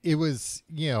 it was,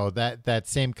 that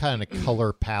same kind of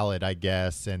color palette, I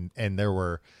guess. And there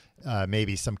were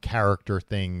maybe some character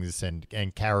things and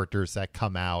characters that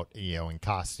come out, in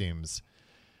costumes.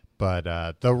 But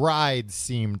the ride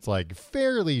seemed like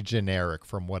fairly generic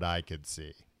from what I could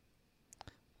see.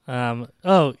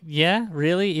 Oh, yeah?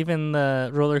 Really? Even the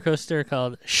roller coaster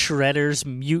called Shredder's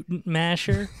Mutant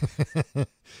Masher?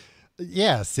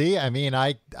 Yeah, see, I mean,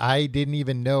 I didn't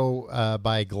even know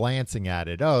by glancing at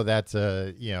it. Oh, that's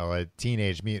a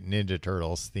Teenage Mutant Ninja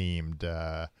Turtles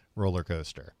themed roller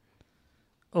coaster.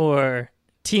 Or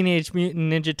Teenage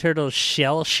Mutant Ninja Turtles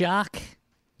Shell Shock?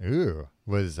 Ooh,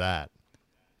 what is that?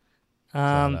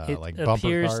 It like bumper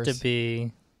appears cars? to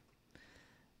be.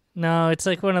 No, it's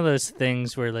like one of those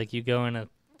things where like you go in a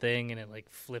thing and it like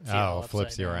flips you. Oh,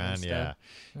 flips you around, yeah.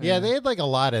 Yeah, they had like a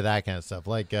lot of that kind of stuff.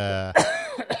 Like, I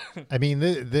mean,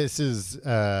 this is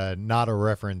not a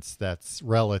reference that's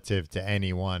relative to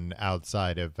anyone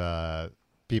outside of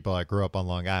people that grew up on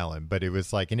Long Island, but it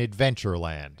was like an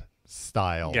Adventureland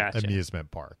style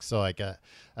amusement park. So like a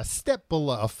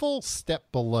full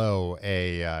step below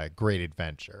a Great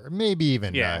Adventure, maybe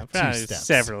even 2 steps.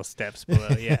 Several steps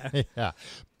below, yeah. Yeah.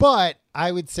 But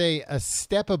I would say a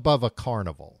step above a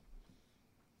carnival.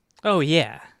 Oh,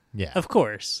 yeah. Yeah. Of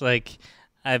course. Like,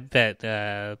 I bet,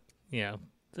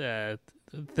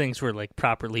 things were like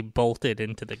properly bolted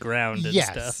into the ground and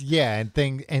stuff. Yeah, and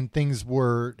things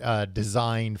were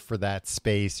designed for that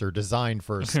space or designed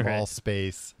for a small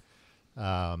space.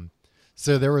 So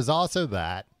there was also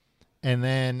that, and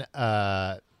then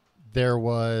there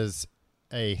was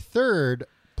a third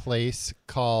place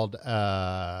called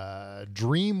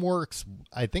DreamWorks.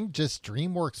 I think just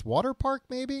DreamWorks Water Park,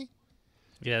 maybe.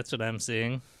 Yeah, that's what I'm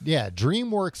seeing. Yeah,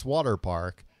 DreamWorks Water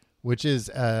Park, which is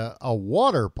a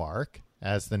water park,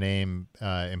 as the name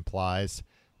implies,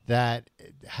 that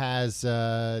has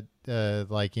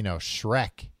like, you know,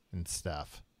 Shrek and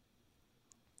stuff.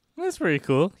 That's pretty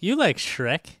cool. You like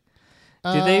Shrek.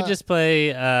 Do they just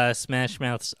play Smash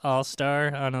Mouth's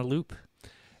All-Star on a loop?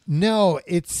 No,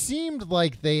 it seemed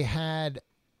like they had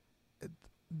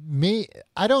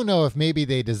I don't know if maybe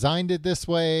they designed it this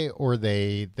way or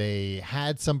they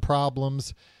had some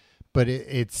problems, but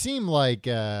it seemed like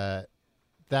that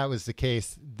was the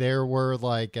case. There were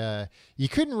like you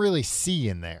couldn't really see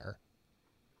in there.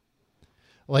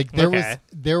 Like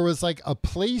there was like a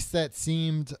place that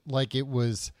seemed like it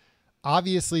was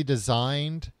obviously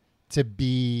designed to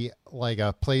be like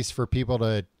a place for people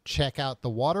to check out the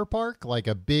water park, like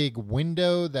a big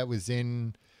window that was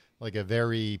in like a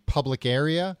very public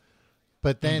area.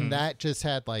 But then that just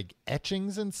had like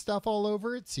etchings and stuff all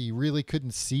over it, so you really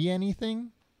couldn't see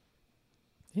anything.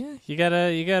 Yeah, you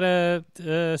gotta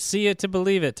see it to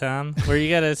believe it, Tom. Where you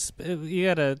gotta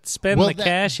spend the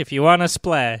cash if you want to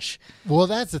splash. Well,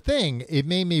 that's the thing. It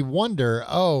made me wonder.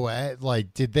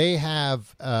 Like, did they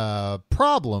have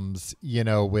problems? You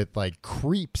know, with like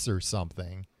creeps or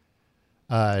something.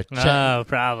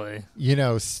 Probably. You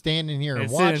know, standing here and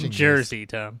it's watching. In Jersey,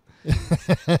 Tom.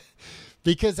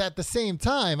 Because at the same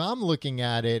time, I'm looking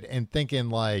at it and thinking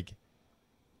like,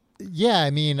 yeah,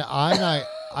 I mean,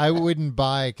 I wouldn't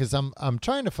buy, because I'm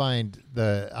trying to find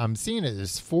I'm seeing it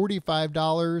as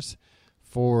 $45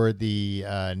 for the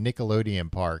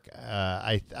Nickelodeon park.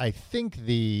 I think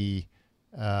the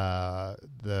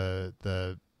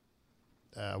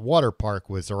water park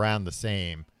was around the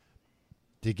same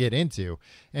to get into,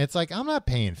 and it's like I'm not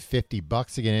paying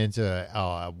 $50 to get into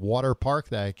a water park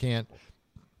that I can't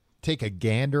take a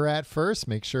gander at first,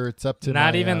 make sure it's up to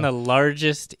not even the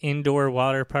largest indoor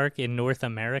water park in North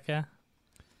America.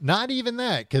 Not even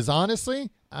that, because honestly,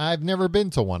 I've never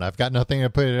been to one. I've got nothing to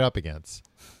put it up against.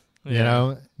 Yeah. You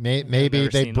know, maybe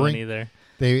they bring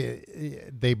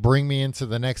they bring me into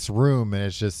the next room, and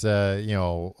it's just a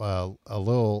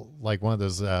little like one of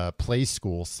those play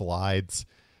school slides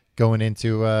going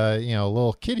into a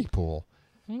little kiddie pool.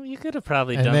 Well, you could have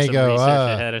probably done some research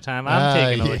ahead of time. I'm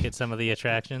taking a look at some of the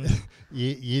attractions.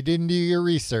 You didn't do your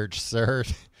research, sir.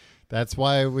 That's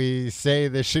why we say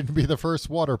this shouldn't be the first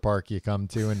water park you come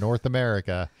to in North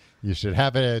America. You should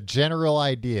have a general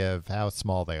idea of how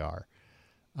small they are.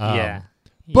 You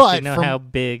should know how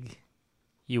big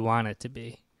you want it to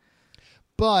be.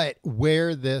 But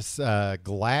where this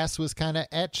glass was kind of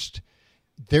etched,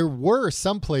 there were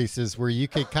some places where you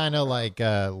could kind of like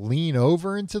lean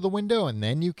over into the window and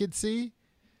then you could see.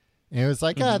 And it was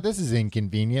like, this is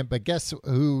inconvenient. But guess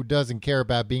who doesn't care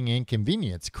about being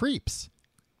inconvenienced? Creeps.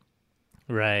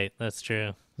 Right, that's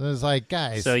true. It was like,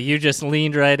 guys. So you just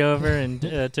leaned right over and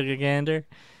took a gander?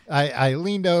 I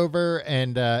leaned over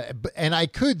and I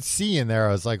could see in there.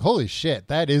 I was like, holy shit,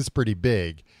 that is pretty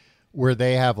big. Where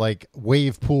they have like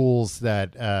wave pools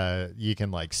that you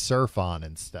can like surf on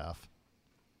and stuff.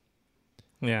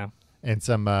 Yeah. And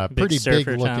some pretty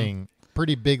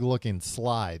big looking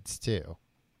slides too.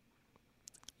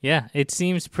 Yeah, it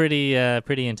seems pretty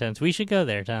intense. We should go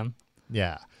there, Tom.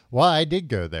 Yeah. Well, I did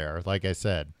go there, like I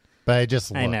said, but I just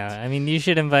looked. I know. I mean, you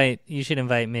should invite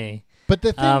me. But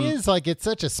the thing is, like, it's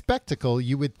such a spectacle.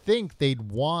 You would think they'd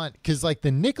want, because like the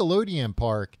Nickelodeon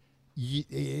park,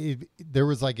 there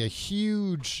was like a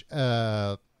huge,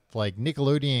 like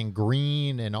Nickelodeon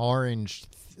green and orange,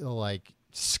 like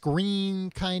screen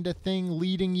kind of thing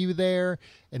leading you there.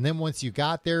 And then once you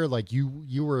got there, like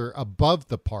you were above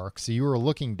the park, so you were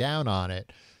looking down on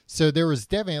it. So there was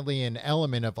definitely an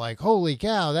element of like, holy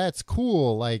cow, that's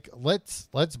cool. Like, let's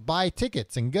buy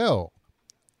tickets and go.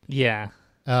 Yeah.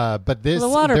 But this, the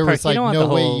water there park, was like no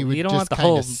way you would just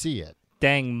kind of see it.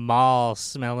 Dang mall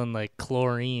smelling like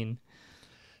chlorine.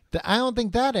 I don't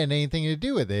think that had anything to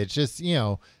do with it. It's just,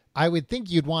 I would think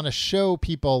you'd want to show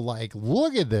people like,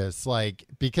 look at this, like,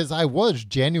 because I was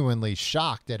genuinely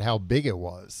shocked at how big it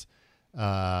was.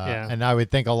 And I would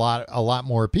think a lot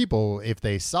more people, if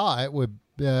they saw it, would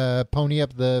pony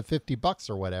up the $50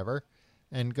 or whatever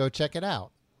and go check it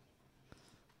out.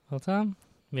 Well, Tom,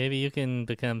 maybe you can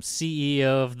become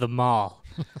CEO of the mall.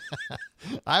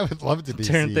 I would love to be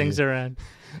turn things around.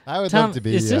 I would Tom, love to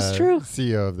be is this true?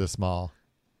 CEO of this mall.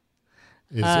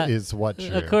 Is what true?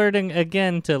 According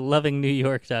again to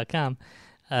lovingnewyork.com,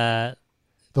 the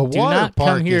water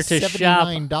park is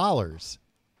 $79.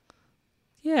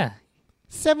 Yeah.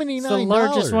 $79. It's the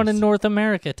largest one in North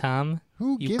America, Tom.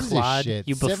 Who gives a shit?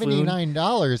 You buffoon.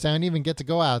 $79. I don't even get to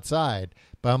go outside.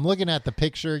 But I'm looking at the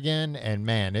picture again, and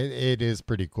man, it is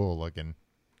pretty cool looking.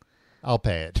 I'll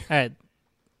pay it. All right.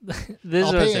 This I'll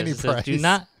is what pay it any says. It says,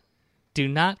 price. do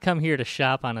not come here to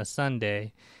shop on a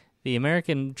Sunday. The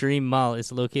American Dream Mall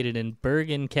is located in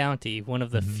Bergen County, one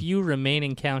of the few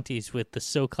remaining counties with the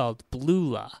so-called Blue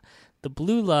Law. The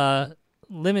Blue Law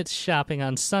limits shopping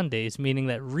on Sundays, meaning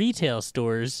that retail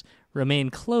stores remain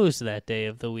closed that day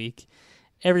of the week.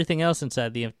 Everything else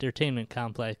inside the entertainment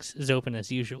complex is open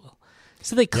as usual.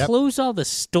 So they close all the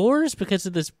stores because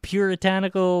of this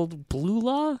puritanical Blue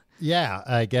Law? Yeah,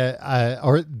 I get.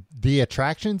 Or the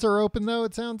attractions are open though.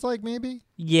 It sounds like maybe.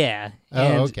 Yeah. Oh,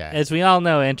 and okay. As we all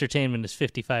know, entertainment is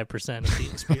 55% of the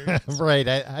experience. Right.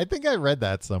 I think I read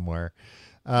that somewhere.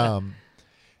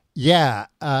 Yeah,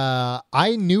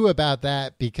 I knew about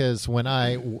that because when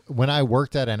I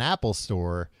worked at an Apple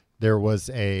store, there was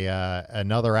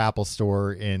another Apple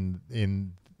store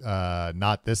in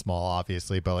not this mall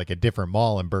obviously, but like a different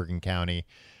mall in Bergen County,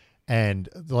 and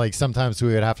like sometimes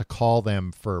we would have to call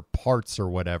them for parts or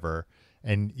whatever,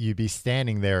 and you'd be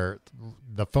standing there,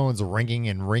 the phone's ringing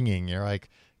and ringing. You're like,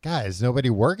 guys, nobody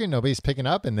working, nobody's picking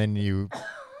up, and then you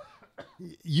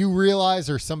realize,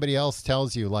 or somebody else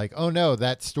tells you like, oh no,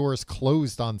 that store's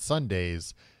closed on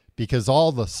Sundays because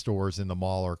all the stores in the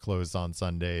mall are closed on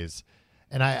Sundays.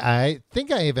 And I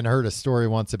think I even heard a story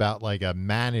once about like a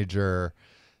manager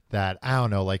that, I don't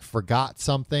know, like forgot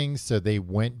something. So they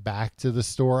went back to the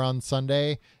store on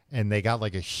Sunday and they got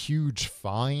like a huge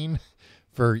fine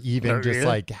for even just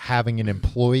like having an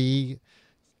employee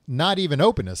not even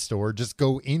open a store, just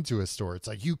go into a store. It's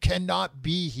like, you cannot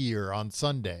be here on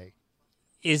Sunday.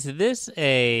 Is this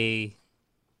a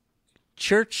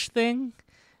church thing,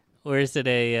 or is it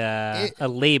a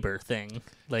labor thing?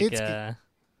 Like,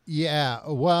 yeah.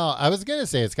 Well, I was gonna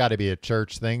say it's got to be a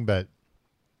church thing, but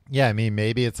yeah, I mean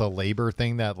maybe it's a labor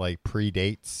thing that like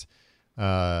predates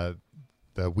the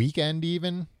weekend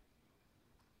even.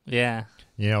 Yeah.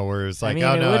 You know, where it's like, I mean,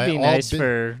 oh it no, would be nice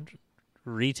for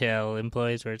retail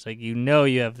employees where it's like, you know,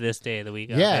 you have this day of the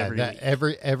week off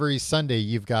every Sunday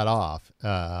you've got off.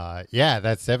 Yeah,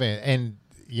 that's definitely. And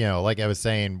you know, like I was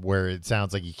saying, where it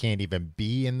sounds like you can't even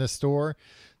be in the store,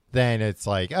 then it's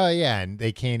like, oh yeah, and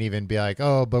they can't even be like,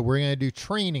 oh, but we're gonna do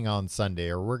training on Sunday,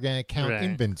 or we're gonna count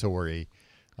inventory.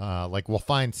 Like we'll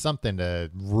find something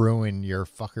to ruin your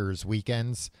fuckers'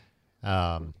 weekends.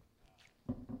 So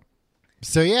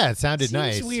yeah, it sounded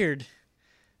nice. Seems weird.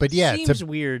 But yeah, seems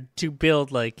weird to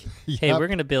build like, hey, we're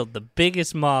going to build the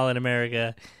biggest mall in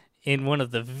America in one of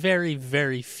the very,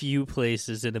 very few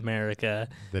places in America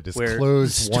that is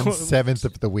closed 1/7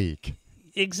 of the week.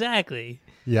 Exactly.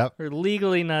 Yep. We're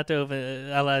legally not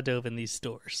allowed to open these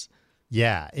stores.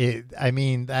 Yeah, I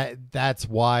mean that's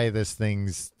why this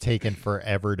thing's taken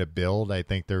forever to build. I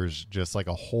think there's just like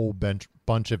a whole bunch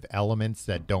of elements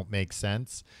that don't make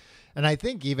sense. And I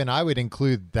think even I would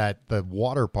include that the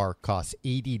water park costs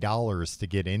 $80 to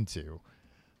get into.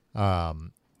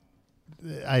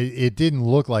 It didn't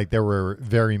look like there were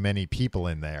very many people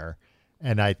in there.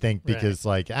 And I think because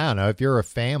like, I don't know, if you're a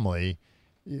family,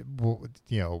 you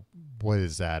know, what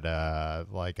is that?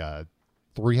 Like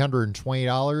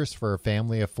 $320 for a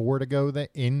family of 4 to go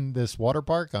in this water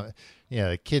park.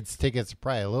 The kids' tickets are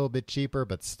probably a little bit cheaper,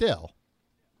 but still.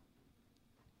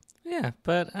 Yeah,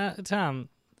 but Tom,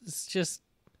 it's just,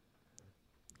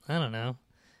 I don't know.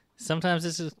 Sometimes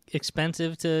it's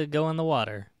expensive to go on the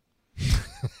water.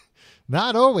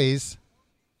 Not always.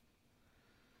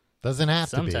 Doesn't have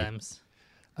Sometimes.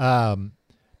 to be.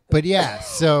 But yeah,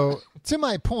 so to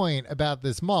my point about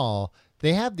this mall,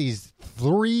 they have these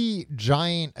 3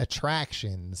 giant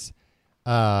attractions,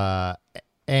 and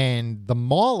the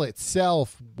mall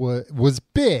itself was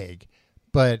big,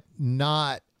 but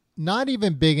not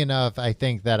even big enough, I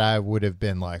think, that I would have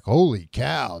been like, holy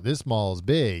cow, this mall is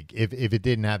big if it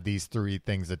didn't have these 3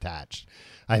 things attached.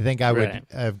 I think I would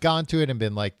have gone to it and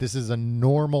been like, this is a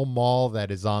normal mall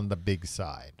that is on the big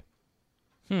side.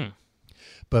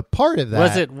 But part of that...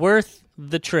 Was it worth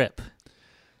the trip?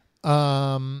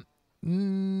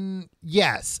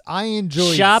 Yes, I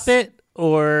enjoyed... Shop it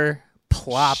or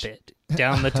plop it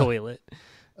down the toilet?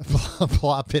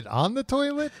 Plop it on the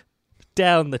toilet?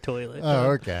 Down the toilet.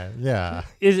 Oh, okay. Yeah.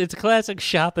 It's a classic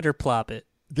shop it or plop it.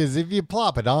 Because if you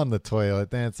plop it on the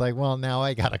toilet, then it's like, well, now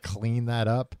I got to clean that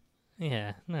up.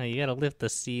 Yeah. No, you got to lift the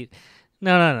seat.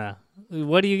 No.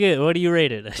 What do you get? What do you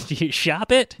rate it? Do you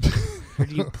shop it? Or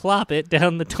do you plop it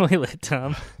down the toilet,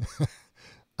 Tom?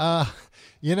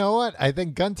 You know what? I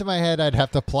think gun to my head, I'd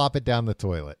have to plop it down the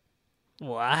toilet.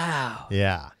 Wow.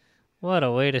 Yeah. What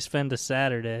a way to spend a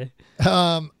Saturday.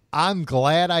 I'm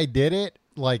glad I did it.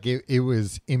 Like, it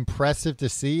was impressive to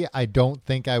see. I don't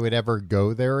think I would ever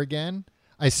go there again.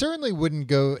 I certainly wouldn't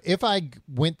go. If I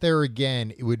went there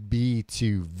again, it would be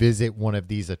to visit one of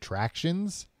these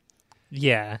attractions.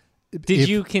 Yeah. Did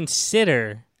you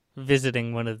consider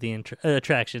visiting one of the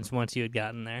attractions once you had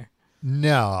gotten there?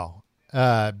 No,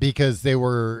 because they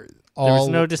were all... There was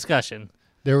no discussion.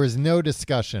 There was no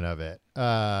discussion of it.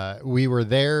 We were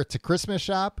there to Christmas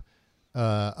shop,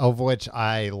 of which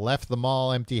I left the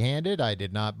mall empty-handed. I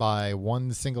did not buy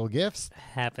one single gift.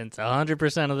 Happens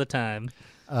 100% of the time.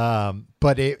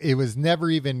 But it was never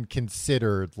even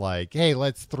considered like, hey,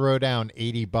 let's throw down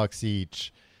 $80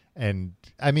 each. And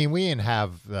I mean, we didn't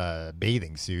have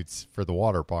bathing suits for the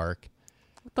water park.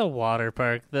 The water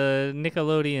park, the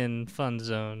Nickelodeon Fun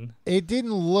Zone. It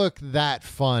didn't look that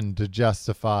fun to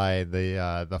justify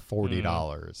the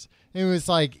 $40. It was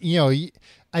like,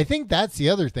 I think that's the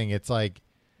other thing. It's like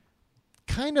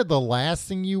kind of the last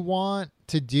thing you want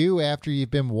to do after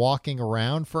you've been walking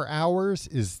around for hours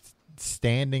is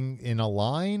standing in a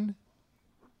line.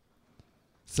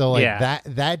 So like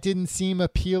that didn't seem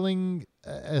appealing,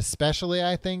 especially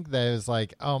I think that it was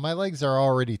like, oh, my legs are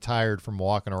already tired from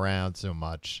walking around so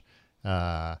much.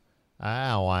 I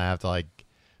don't want to have to like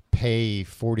pay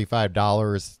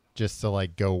 $45 just to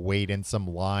like go wait in some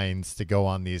lines to go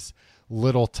on these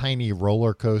little tiny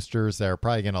roller coasters that are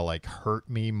probably going to like hurt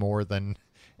me more than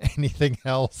anything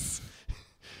else.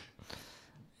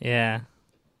 Yeah.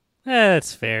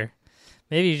 That's fair.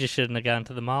 Maybe you just shouldn't have gone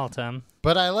to the mall, Tom.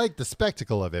 But I like the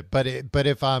spectacle of it. But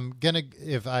if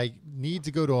I need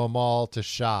to go to a mall to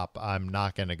shop, I'm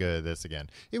not gonna go to this again.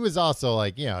 It was also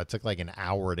like, it took like an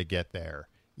hour to get there,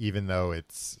 even though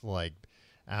it's like,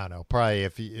 I don't know, probably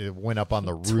if it went up on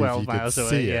the roof, 12 you miles could away,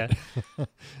 see it.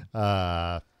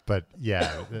 But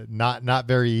yeah, not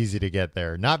very easy to get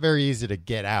there. Not very easy to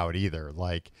get out either.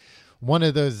 Like one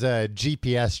of those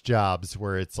GPS jobs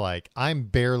where it's like, I'm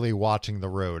barely watching the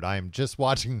road. I'm just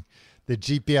watching the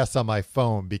GPS on my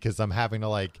phone because I'm having to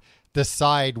like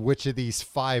decide which of these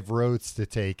 5 roads to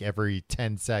take every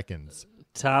 10 seconds.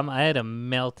 Tom, I had a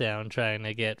meltdown trying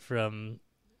to get from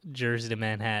Jersey to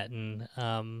Manhattan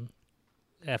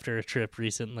after a trip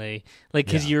recently. Like,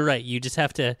 because you're right. You just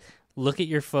have to look at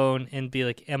your phone and be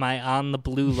like, am I on the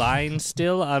blue line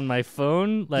still on my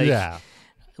phone? Like, yeah.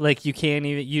 Like you can't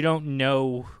even, you don't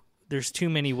know. There's too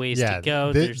many ways to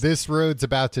go. This road's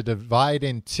about to divide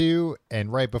in 2,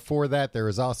 and right before that, there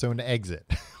is also an exit.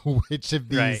 Which of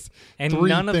these and three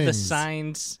none things? of the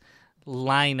signs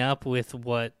line up with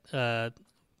what the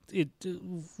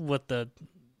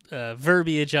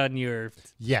verbiage on your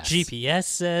GPS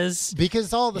says.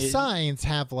 Because all the signs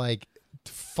have like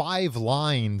 5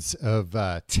 lines of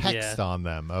text on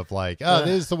them of like, this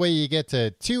is the way you get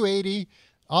to 280.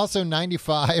 Also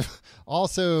 95,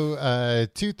 also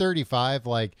 235,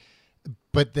 like,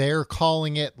 but they're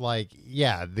calling it like,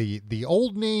 the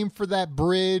old name for that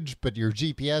bridge, but your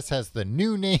GPS has the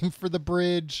new name for the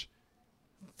bridge.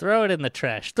 Throw it in the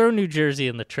trash. Throw New Jersey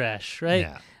in the trash,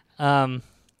 right? Yeah.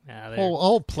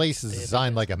 Whole place is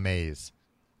designed like a maze.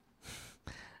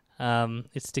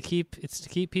 It's to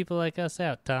keep people like us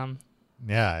out, Tom.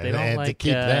 Yeah, they don't and like to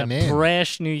keep them in.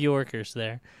 Brash New Yorkers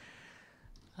there.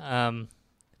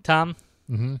 Tom,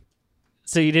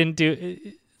 so you didn't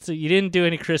do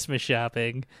any Christmas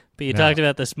shopping, but you talked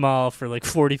about this mall for like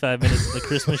 45 minutes of the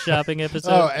Christmas shopping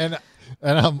episode. Oh,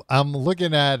 and I'm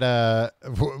looking at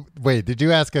wait, did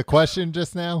you ask a question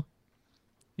just now?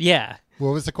 Yeah. What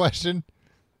was the question?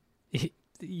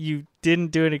 You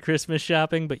didn't do any Christmas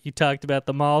shopping, but you talked about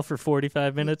the mall for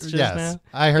 45 minutes just now.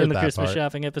 I heard in the that Christmas part.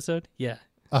 shopping episode. Yeah.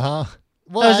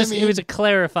 Well, it was a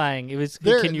clarifying. It was.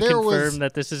 Can you confirm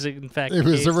that this is in fact? It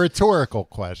was a rhetorical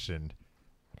question.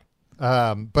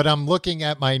 But I'm looking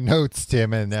at my notes,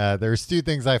 Tim, and there's 2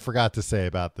 things I forgot to say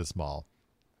about this mall.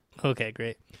 Okay,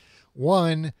 great.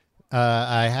 One,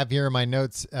 I have here in my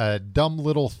notes, dumb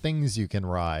little things you can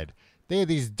ride. They have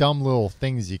these dumb little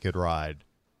things you could ride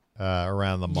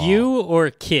around the mall. You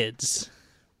or kids?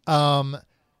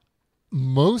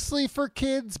 Mostly for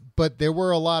kids, but there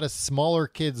were a lot of smaller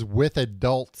kids with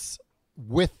adults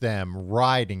with them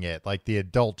riding it, like the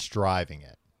adults driving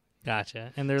it.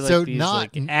 Gotcha. And they're like these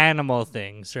like animal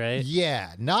things, right?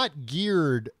 Yeah, not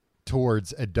geared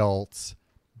towards adults,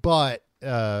 but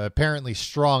apparently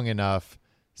strong enough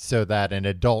so that an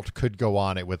adult could go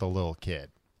on it with a little kid.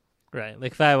 Right.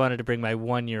 Like if I wanted to bring my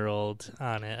 1-year-old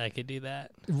on it, I could do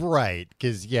that. Right.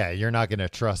 Because, you're not going to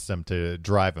trust him to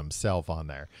drive himself on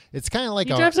there. It's kind of like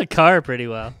he drives a car pretty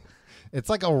well. It's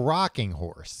like a rocking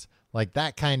horse, like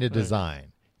that kind of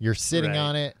design. You're sitting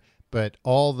on it, but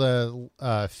all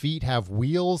the feet have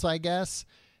wheels, I guess.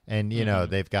 And,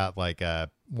 they've got like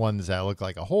ones that look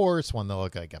like a horse, one that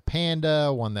looked like a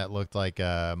panda, one that looked like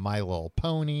a My Little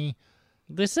Pony.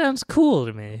 This sounds cool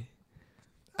to me.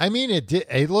 I mean,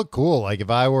 it looked cool. Like if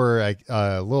I were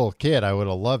a little kid, I would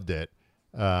have loved it.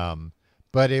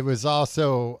 But it was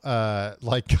also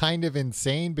like kind of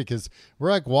insane because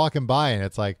we're like walking by and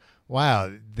it's like,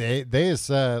 wow, they just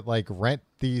like rent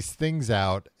these things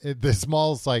out. This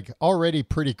mall's like already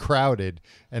pretty crowded,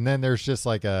 and then there's just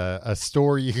like a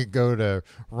store you could go to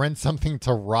rent something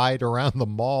to ride around the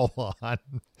mall on.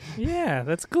 Yeah,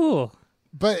 that's cool.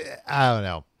 But I don't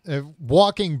know.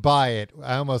 Walking by it,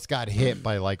 I almost got hit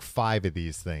by like 5 of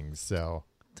these things. So,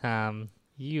 Tom,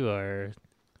 you are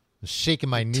shaking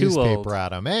my too old. newspaper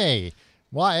at him. Hey,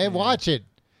 why watch it?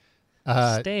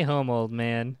 Stay home, old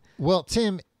man. Well,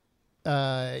 Tim,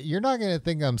 you're not going to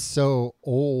think I'm so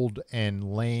old and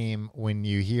lame when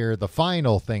you hear the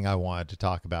final thing I wanted to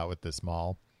talk about with this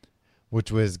mall,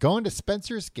 which was going to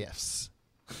Spencer's Gifts.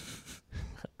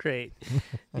 Great.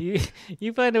 You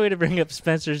find a way to bring up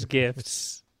Spencer's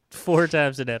Gifts 4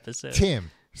 times an episode. Tim,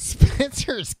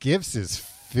 Spencer's Gifts is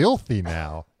filthy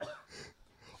now.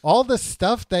 All the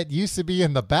stuff that used to be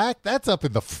in the back, that's up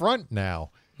in the front now.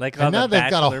 Like And all now the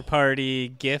they've got bachelor party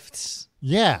gifts,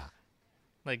 Yeah.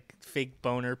 like fake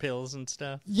boner pills and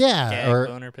stuff. Yeah. Gag Or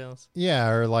boner pills. yeah,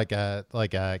 or like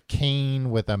a cane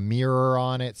with a mirror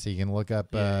on it so you can look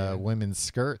up women's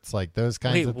skirts, like those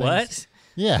kinds Wait, of things. what?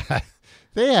 Yeah.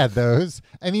 They had those.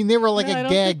 I mean, they were like No, I a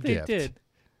don't gag think they gift. did.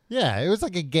 Yeah, it was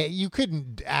like a gag. You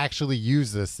couldn't actually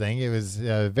use this thing. It was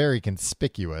very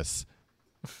conspicuous.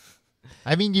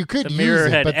 I mean, you could The use mirror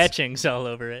it, had but etchings all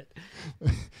over it.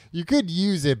 you could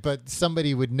use it, but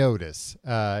somebody would notice.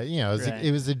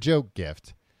 It was a joke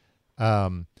gift.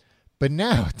 But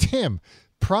now, Tim,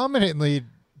 prominently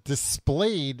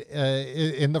displayed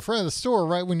in the front of the store,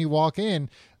 right when you walk in,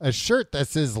 a shirt that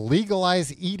says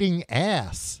 "Legalize Eating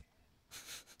Ass."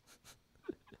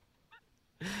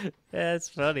 That's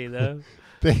funny though.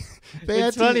 They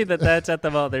It's funny that that's at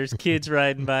the mall. There's kids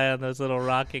riding by on those little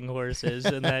rocking horses,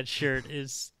 and that shirt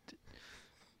is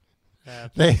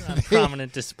on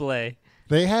prominent display.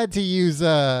 They had to use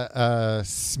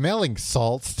smelling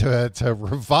salts to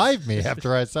revive me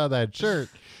after I saw that shirt.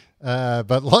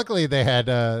 But luckily they had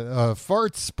a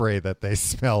fart spray that they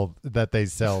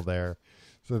sell there.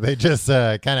 So they just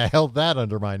kind of held that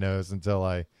under my nose until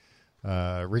I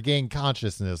regained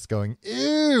consciousness going,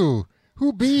 ew,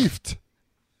 who beefed?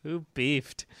 Who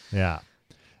beefed? Yeah.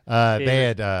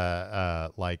 They had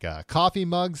coffee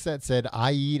mugs that said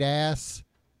 "I eat ass,"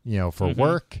 for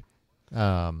work.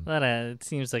 It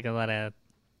seems like a lot of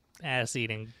ass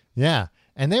eating. Yeah,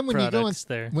 and then when you go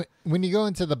there. when you go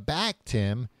into the back,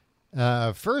 Tim,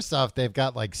 first off, they've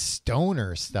got like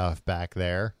stoner stuff back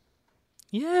there.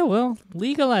 Yeah, well,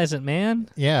 legalize it, man.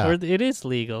 Yeah. Or it is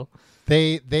legal.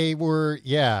 They were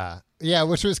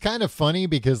which was kind of funny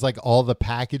because like all the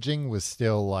packaging was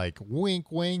still like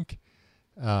wink wink.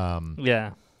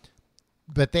 Yeah.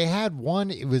 But they had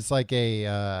one. It was like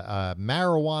a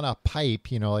marijuana pipe,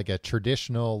 like a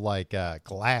traditional like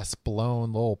glass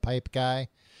blown little pipe guy.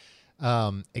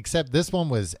 Except this one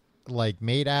was like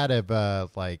made out of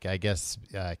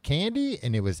candy,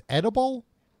 and it was edible.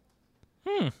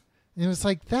 And it was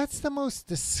like, that's the most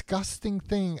disgusting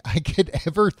thing I could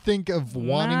ever think of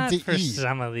wanting Not to for eat.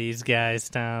 some of these guys,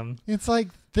 Tom. It's like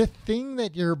the thing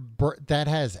that that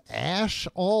has ash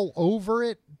all over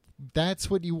it. That's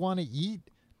what you want to eat.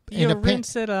 You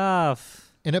rinse it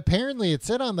off. And apparently it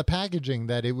said on the packaging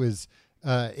that it was,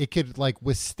 it could like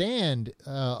withstand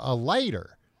a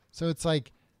lighter. So it's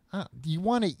like, do you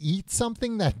want to eat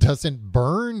something that doesn't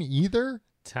burn either?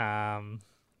 Tom,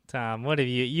 what have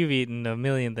you've eaten a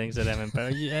million things that haven't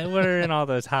burned. What are in all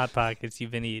those Hot Pockets you've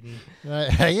been eating?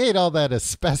 I ate all that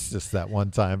asbestos that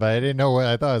one time, but I didn't know what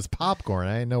I thought it was popcorn.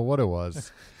 I didn't know what it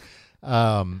was.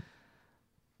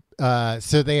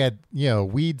 So they had,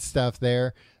 weed stuff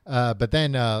there. But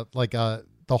then the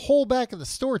whole back of the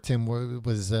store, Tim,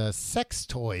 was sex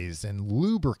toys and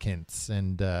lubricants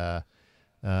and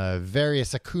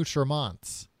various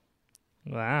accoutrements.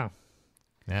 Wow.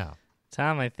 Yeah.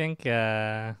 Tom, I think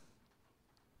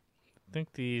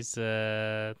these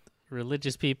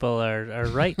religious people are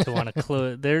right to want to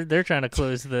close. They're trying to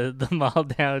close the mall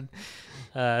down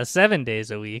 7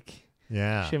 days a week.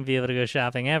 Yeah. Shouldn't be able to go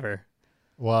shopping ever.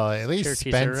 Well, at least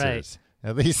Churchies are Spencer's. right.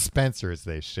 At least Spencer's,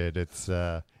 they should. It's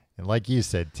and like you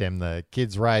said, Tim, the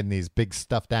kids riding these big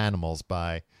stuffed animals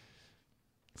by,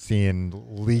 seeing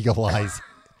legalize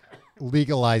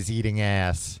eating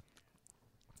ass.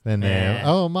 Then they,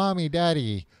 oh, mommy,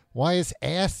 daddy, why is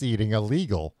ass eating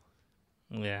illegal?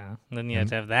 Yeah. Then you have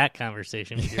to have that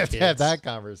conversation with You your have kids. to have that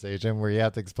conversation where you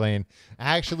have to explain,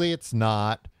 actually, it's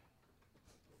not.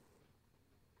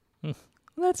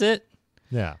 That's it.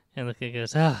 Yeah. And the kid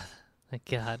goes, oh, thank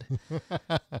God.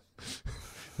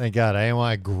 Thank God. I didn't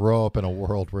want to grow up in a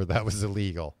world where that was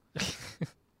illegal.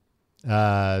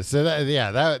 That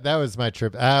was my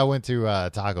trip. I went to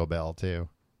Taco Bell, too,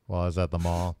 while I was at the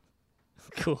mall.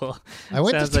 Cool. I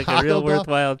went Sounds to like Taco a real Bell.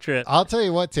 worthwhile trip. I'll tell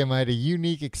you what, Tim, I had a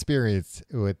unique experience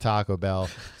with Taco Bell.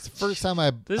 It's the first time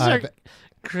This is our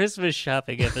Christmas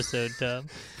shopping episode, Tom.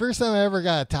 first time I ever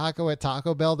got a taco at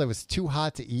Taco Bell that was too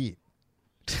hot to eat.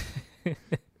 It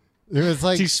was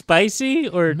like Too spicy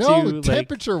or no too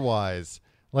temperature wise.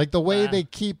 Like the way Wow. they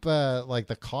keep like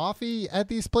the coffee at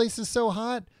these places so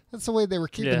hot. That's the way they were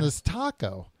keeping Yeah. this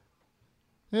taco.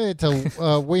 They had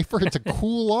to wait for it to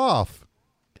cool off.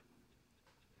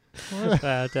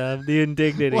 Wow, Tom, the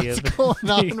indignity What's of going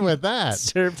on being with that?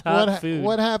 served hot food.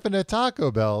 What happened to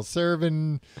Taco Bell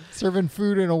serving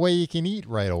food in a way you can eat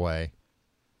right away?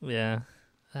 Yeah,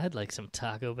 I'd like some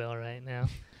Taco Bell right now.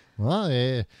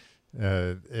 Well,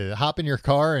 hop in your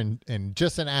car and in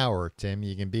just an hour, Tim,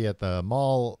 you can be at the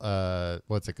mall.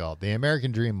 What's it called? The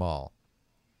American Dream Mall.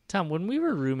 Tom, when we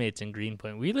were roommates in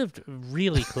Greenpoint, we lived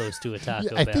really close to a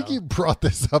Taco I Bell. think you brought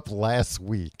this up last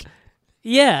week.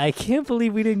 Yeah, I can't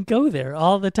believe we didn't go there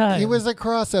all the time. It was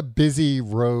across a busy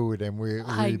road, and we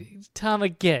Tom,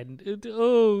 again.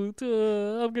 I'm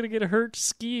gonna get hurt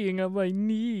skiing on my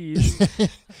knees. yeah,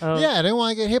 I didn't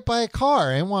want to get hit by a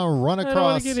car. I didn't want to run I don't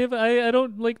want across. to get hit. I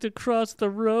don't like to cross the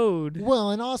road.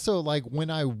 Well, and also, like, when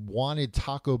I wanted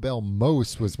Taco Bell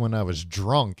most was when I was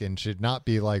drunk and should not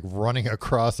be, like, running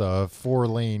across a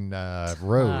 4-lane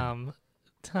road.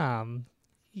 Tom,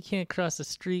 you can't cross the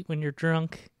street when you're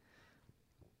drunk.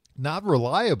 Not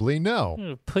reliably, no. I'm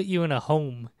gonna put you in a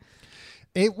home.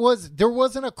 There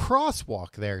wasn't a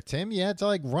crosswalk there, Tim. You had to,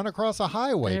 like, run across a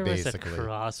highway, There basically. was a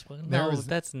crosswalk. There No, was-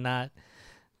 that's not.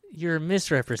 You're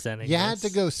misrepresenting. You had this.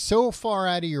 to go so far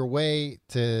out of your way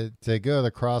to go to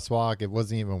the crosswalk, it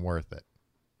wasn't even worth it.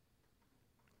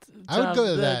 I would Tom, go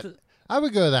to that. I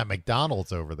would go to that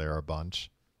McDonald's over there a bunch.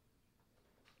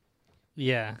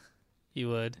 Yeah, you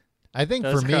would. I think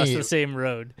That was for across me, the same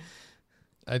road.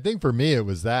 it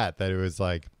was that it was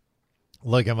like,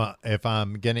 look, if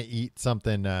I'm gonna eat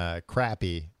something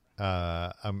crappy,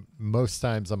 most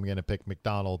times I'm gonna pick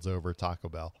McDonald's over Taco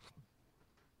Bell.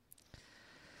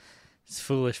 It's a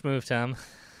foolish move, Tom.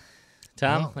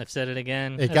 Tom, Well, I've said it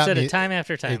again. it I've got said me- it time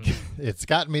after time. It's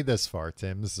gotten me this far,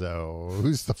 Tim. So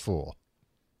who's the fool?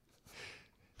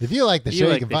 If you like the You show,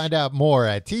 like you can the find out more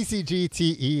at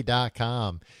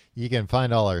tcgte.com. You can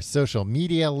find all our social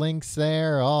media links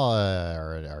there, all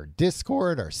our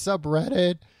Discord, our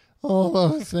subreddit, all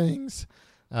those things.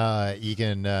 You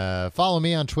can follow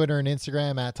me on Twitter and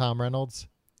Instagram at Tom Reynolds.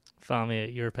 Follow me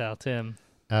at your pal Tim.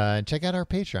 And check out our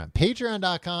Patreon,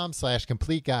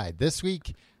 patreon.com/complete guide. This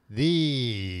week,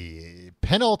 the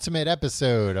penultimate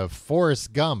episode of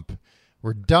Forrest Gump.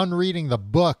 We're done reading the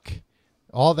book.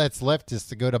 All that's left is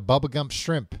to go to Bubba Gump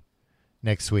Shrimp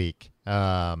next week.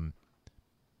 Yeah,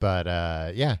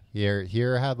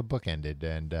 hear how the book ended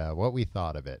and what we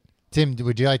thought of it. Tim,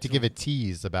 would you like to give a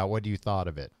tease about what you thought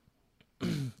of it?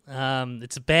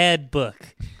 It's a bad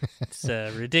book. It's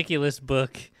a ridiculous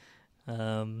book,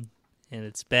 and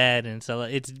it's bad, and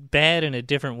it's bad in a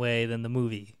different way than the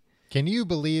movie. Can you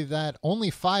believe that?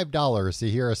 Only $5 to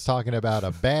hear us talking about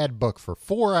a bad book for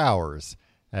 4 hours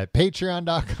at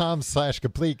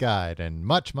patreon.com/complete guide and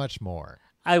much, much more.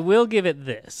 I will give it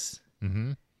this.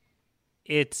 Mm-hmm.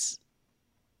 It's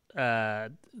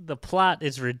the plot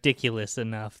is ridiculous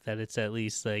enough that it's at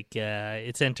least like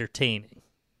it's entertaining,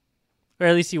 or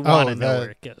at least you want to know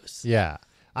where it goes. Yeah.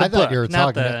 The I thought you were book,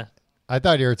 not talking I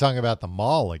thought you were talking about the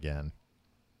mall again.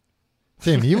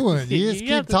 Tim, you just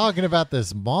keep talking about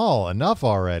this mall enough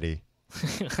already.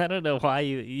 I don't know why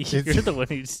you're the one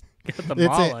who's got the It's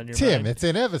mall on your Tim, mind. it's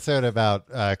an episode about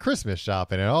Christmas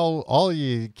shopping, and all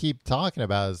you keep talking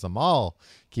about is the mall.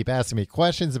 Keep asking me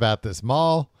questions about this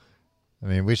mall. I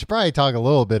mean, we should probably talk a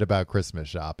little bit about Christmas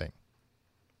shopping.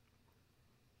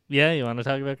 Yeah, you want to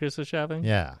talk about Christmas shopping?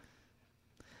 Yeah.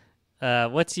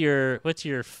 What's your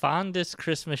fondest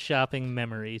Christmas shopping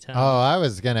memory, Tom? Oh, I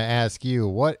was gonna ask you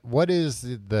what is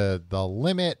the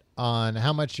limit on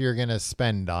how much you're gonna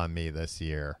spend on me this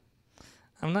year?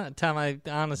 I'm not, Tom. I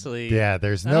honestly. Yeah,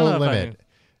 there's I don't no know if limit.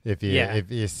 If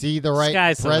you see the right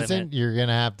Sky's the present, limit. you're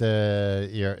gonna have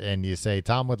to. And you say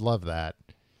Tom would love that.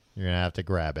 You're gonna have to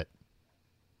grab it.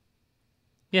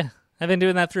 Yeah, I've been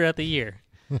doing that throughout the year.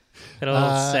 Got a little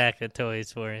sack of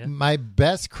toys for you. My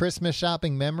best Christmas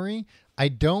shopping memory. I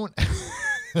don't.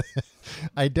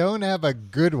 I don't have a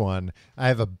good one. I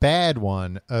have a bad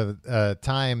one of a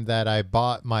time that I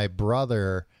bought my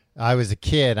brother. I was a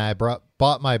kid. I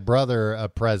bought my brother a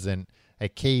present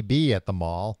at KB at the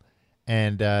mall,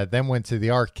 and then went to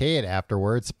the arcade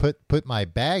afterwards. Put my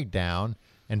bag down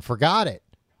and forgot it.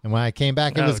 And when I came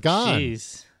back, it was gone.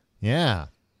 Jeez. Yeah.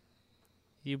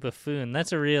 You buffoon.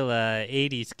 That's a real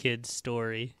 80s kid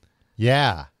story.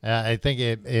 Yeah, I think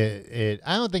it.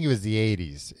 I don't think it was the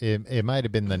 80s. It might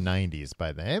have been the 90s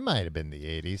by then. It might have been the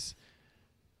 80s.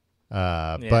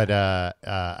 But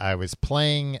I was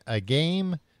playing a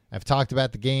game. I've talked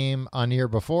about the game on here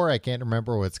before. I can't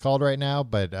remember what it's called right now,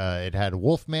 but it had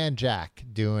Wolfman Jack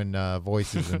doing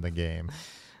voices in the game.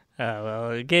 Oh,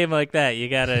 well, a game like that, you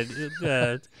gotta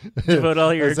devote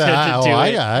all your attention to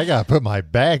it. I gotta put my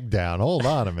bag down. Hold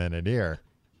on a minute here.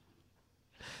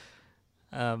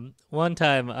 One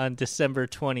time on December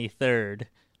 23rd,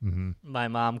 my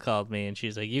mom called me and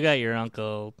she's like, "You got your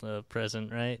uncle a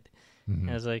present, right?"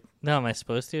 And I was like, "No, am I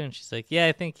supposed to?" And she's like, "Yeah,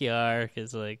 I think you are,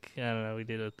 because like I don't know, we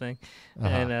did a thing."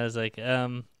 And I was like,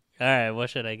 "All right, what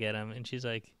should I get him?" And she's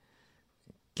like,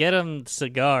 "Get him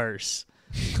cigars."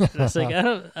 And I was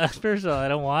like, first of all, I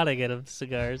don't want to get him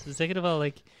cigars. And second of all,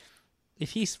 like,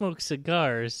 if he smokes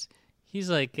cigars, he's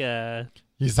like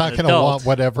he's not going to want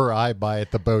whatever I buy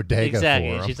at the bodega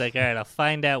exactly. for him. She's like, all right, I'll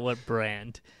find out what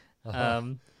brand.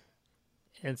 And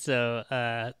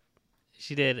so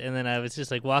she did, and then I was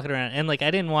just like walking around, and like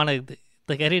I didn't want to,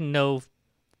 like I didn't know,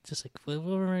 just like what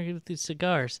were I going to do with these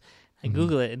cigars? I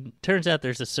Google it, and it turns out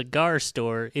there's a cigar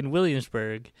store in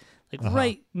Williamsburg, like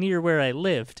right near where I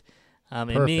lived.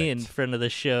 And me and friend of the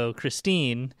show,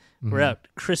 Christine, were out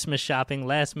Christmas shopping,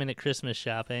 last-minute Christmas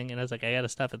shopping, and I was like, I got to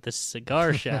stop at this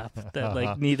cigar shop that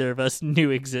like neither of us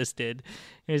knew existed.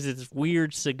 It was this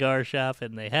weird cigar shop,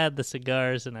 and they had the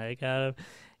cigars, and I got them.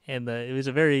 And it was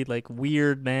a very like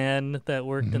weird man that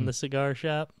worked in the cigar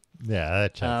shop. Yeah,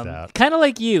 that checks out. Kind of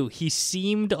like you. He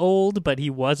seemed old, but he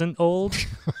wasn't old. You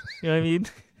know what I mean?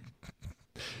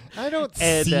 I don't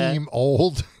seem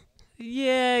old.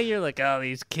 Yeah, you're like, oh,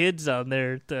 these kids on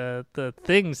there, the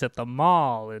things at the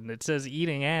mall, and it says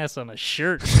eating ass on a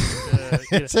shirt.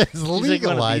 It says legalizing.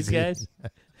 Like one of these guys.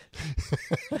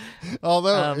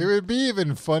 Although it would be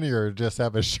even funnier to just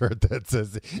have a shirt that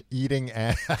says eating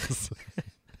ass.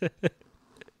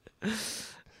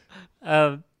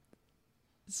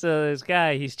 So this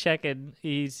guy, he's checking,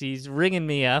 he's ringing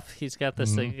me up. He's got the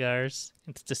cigars.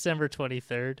 It's December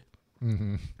 23rd.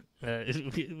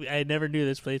 I never knew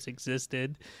this place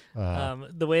existed.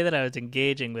 The way that I was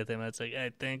engaging with him, I was like,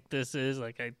 I think this is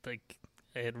like I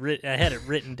had it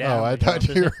written down. Oh, I thought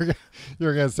you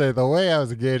were gonna say the way I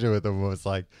was engaging with him was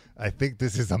like, I think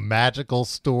this is a magical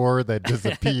store that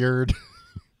disappeared.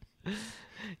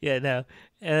 Yeah, no.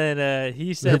 And then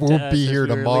he said, "It won't be here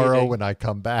we tomorrow leaving, when I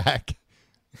come back."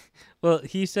 Well,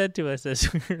 he said to us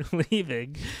as we were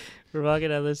leaving, we're walking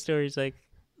out of the store. He's like,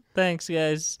 "Thanks,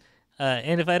 guys."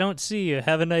 And if I don't see you,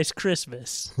 have a nice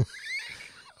Christmas.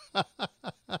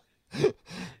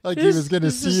 Like he was going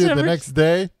to see you the next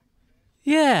day?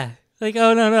 Yeah. Like,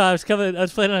 oh, no. I was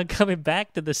planning on coming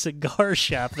back to the cigar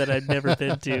shop that I'd never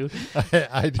been to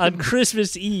on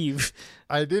Christmas Eve.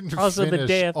 I didn't also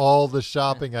finish all the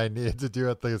shopping I needed to do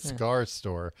at the cigar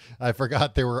store. I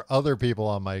forgot there were other people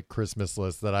on my Christmas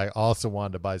list that I also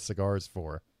wanted to buy cigars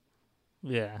for.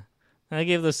 Yeah. I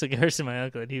gave those cigars to my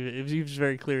uncle, and he was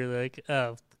very clearly like,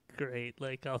 "Oh, great!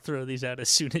 Like I'll throw these out as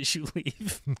soon as you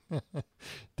leave." But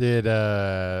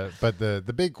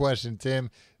the big question, Tim,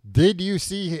 did you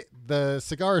see the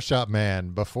cigar shop man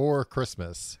before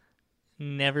Christmas?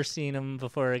 Never seen him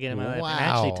before again in my life. Wow. And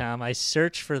actually, Tom, I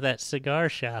searched for that cigar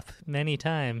shop many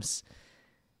times.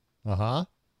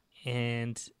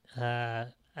 And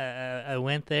I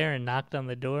went there and knocked on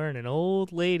the door, and an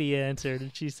old lady answered,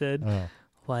 and she said,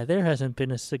 "Why, there hasn't been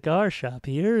a cigar shop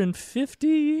here in 50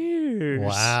 years.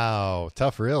 Wow.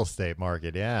 Tough real estate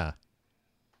market, yeah.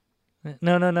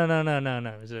 No.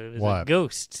 It was a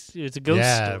ghost. It was a ghost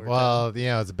yeah, store. Well,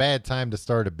 it's a bad time to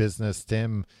start a business,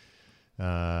 Tim.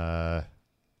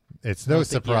 It's no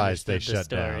surprise they shut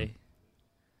down.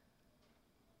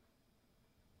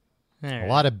 Right. A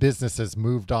lot of businesses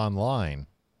moved online.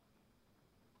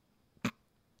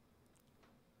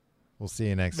 We'll see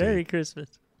you next week. Merry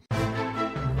Christmas.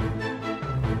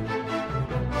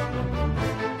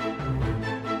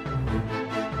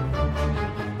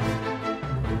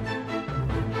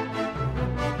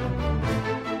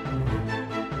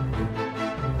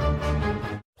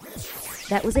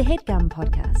 That was a HeadGum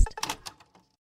podcast.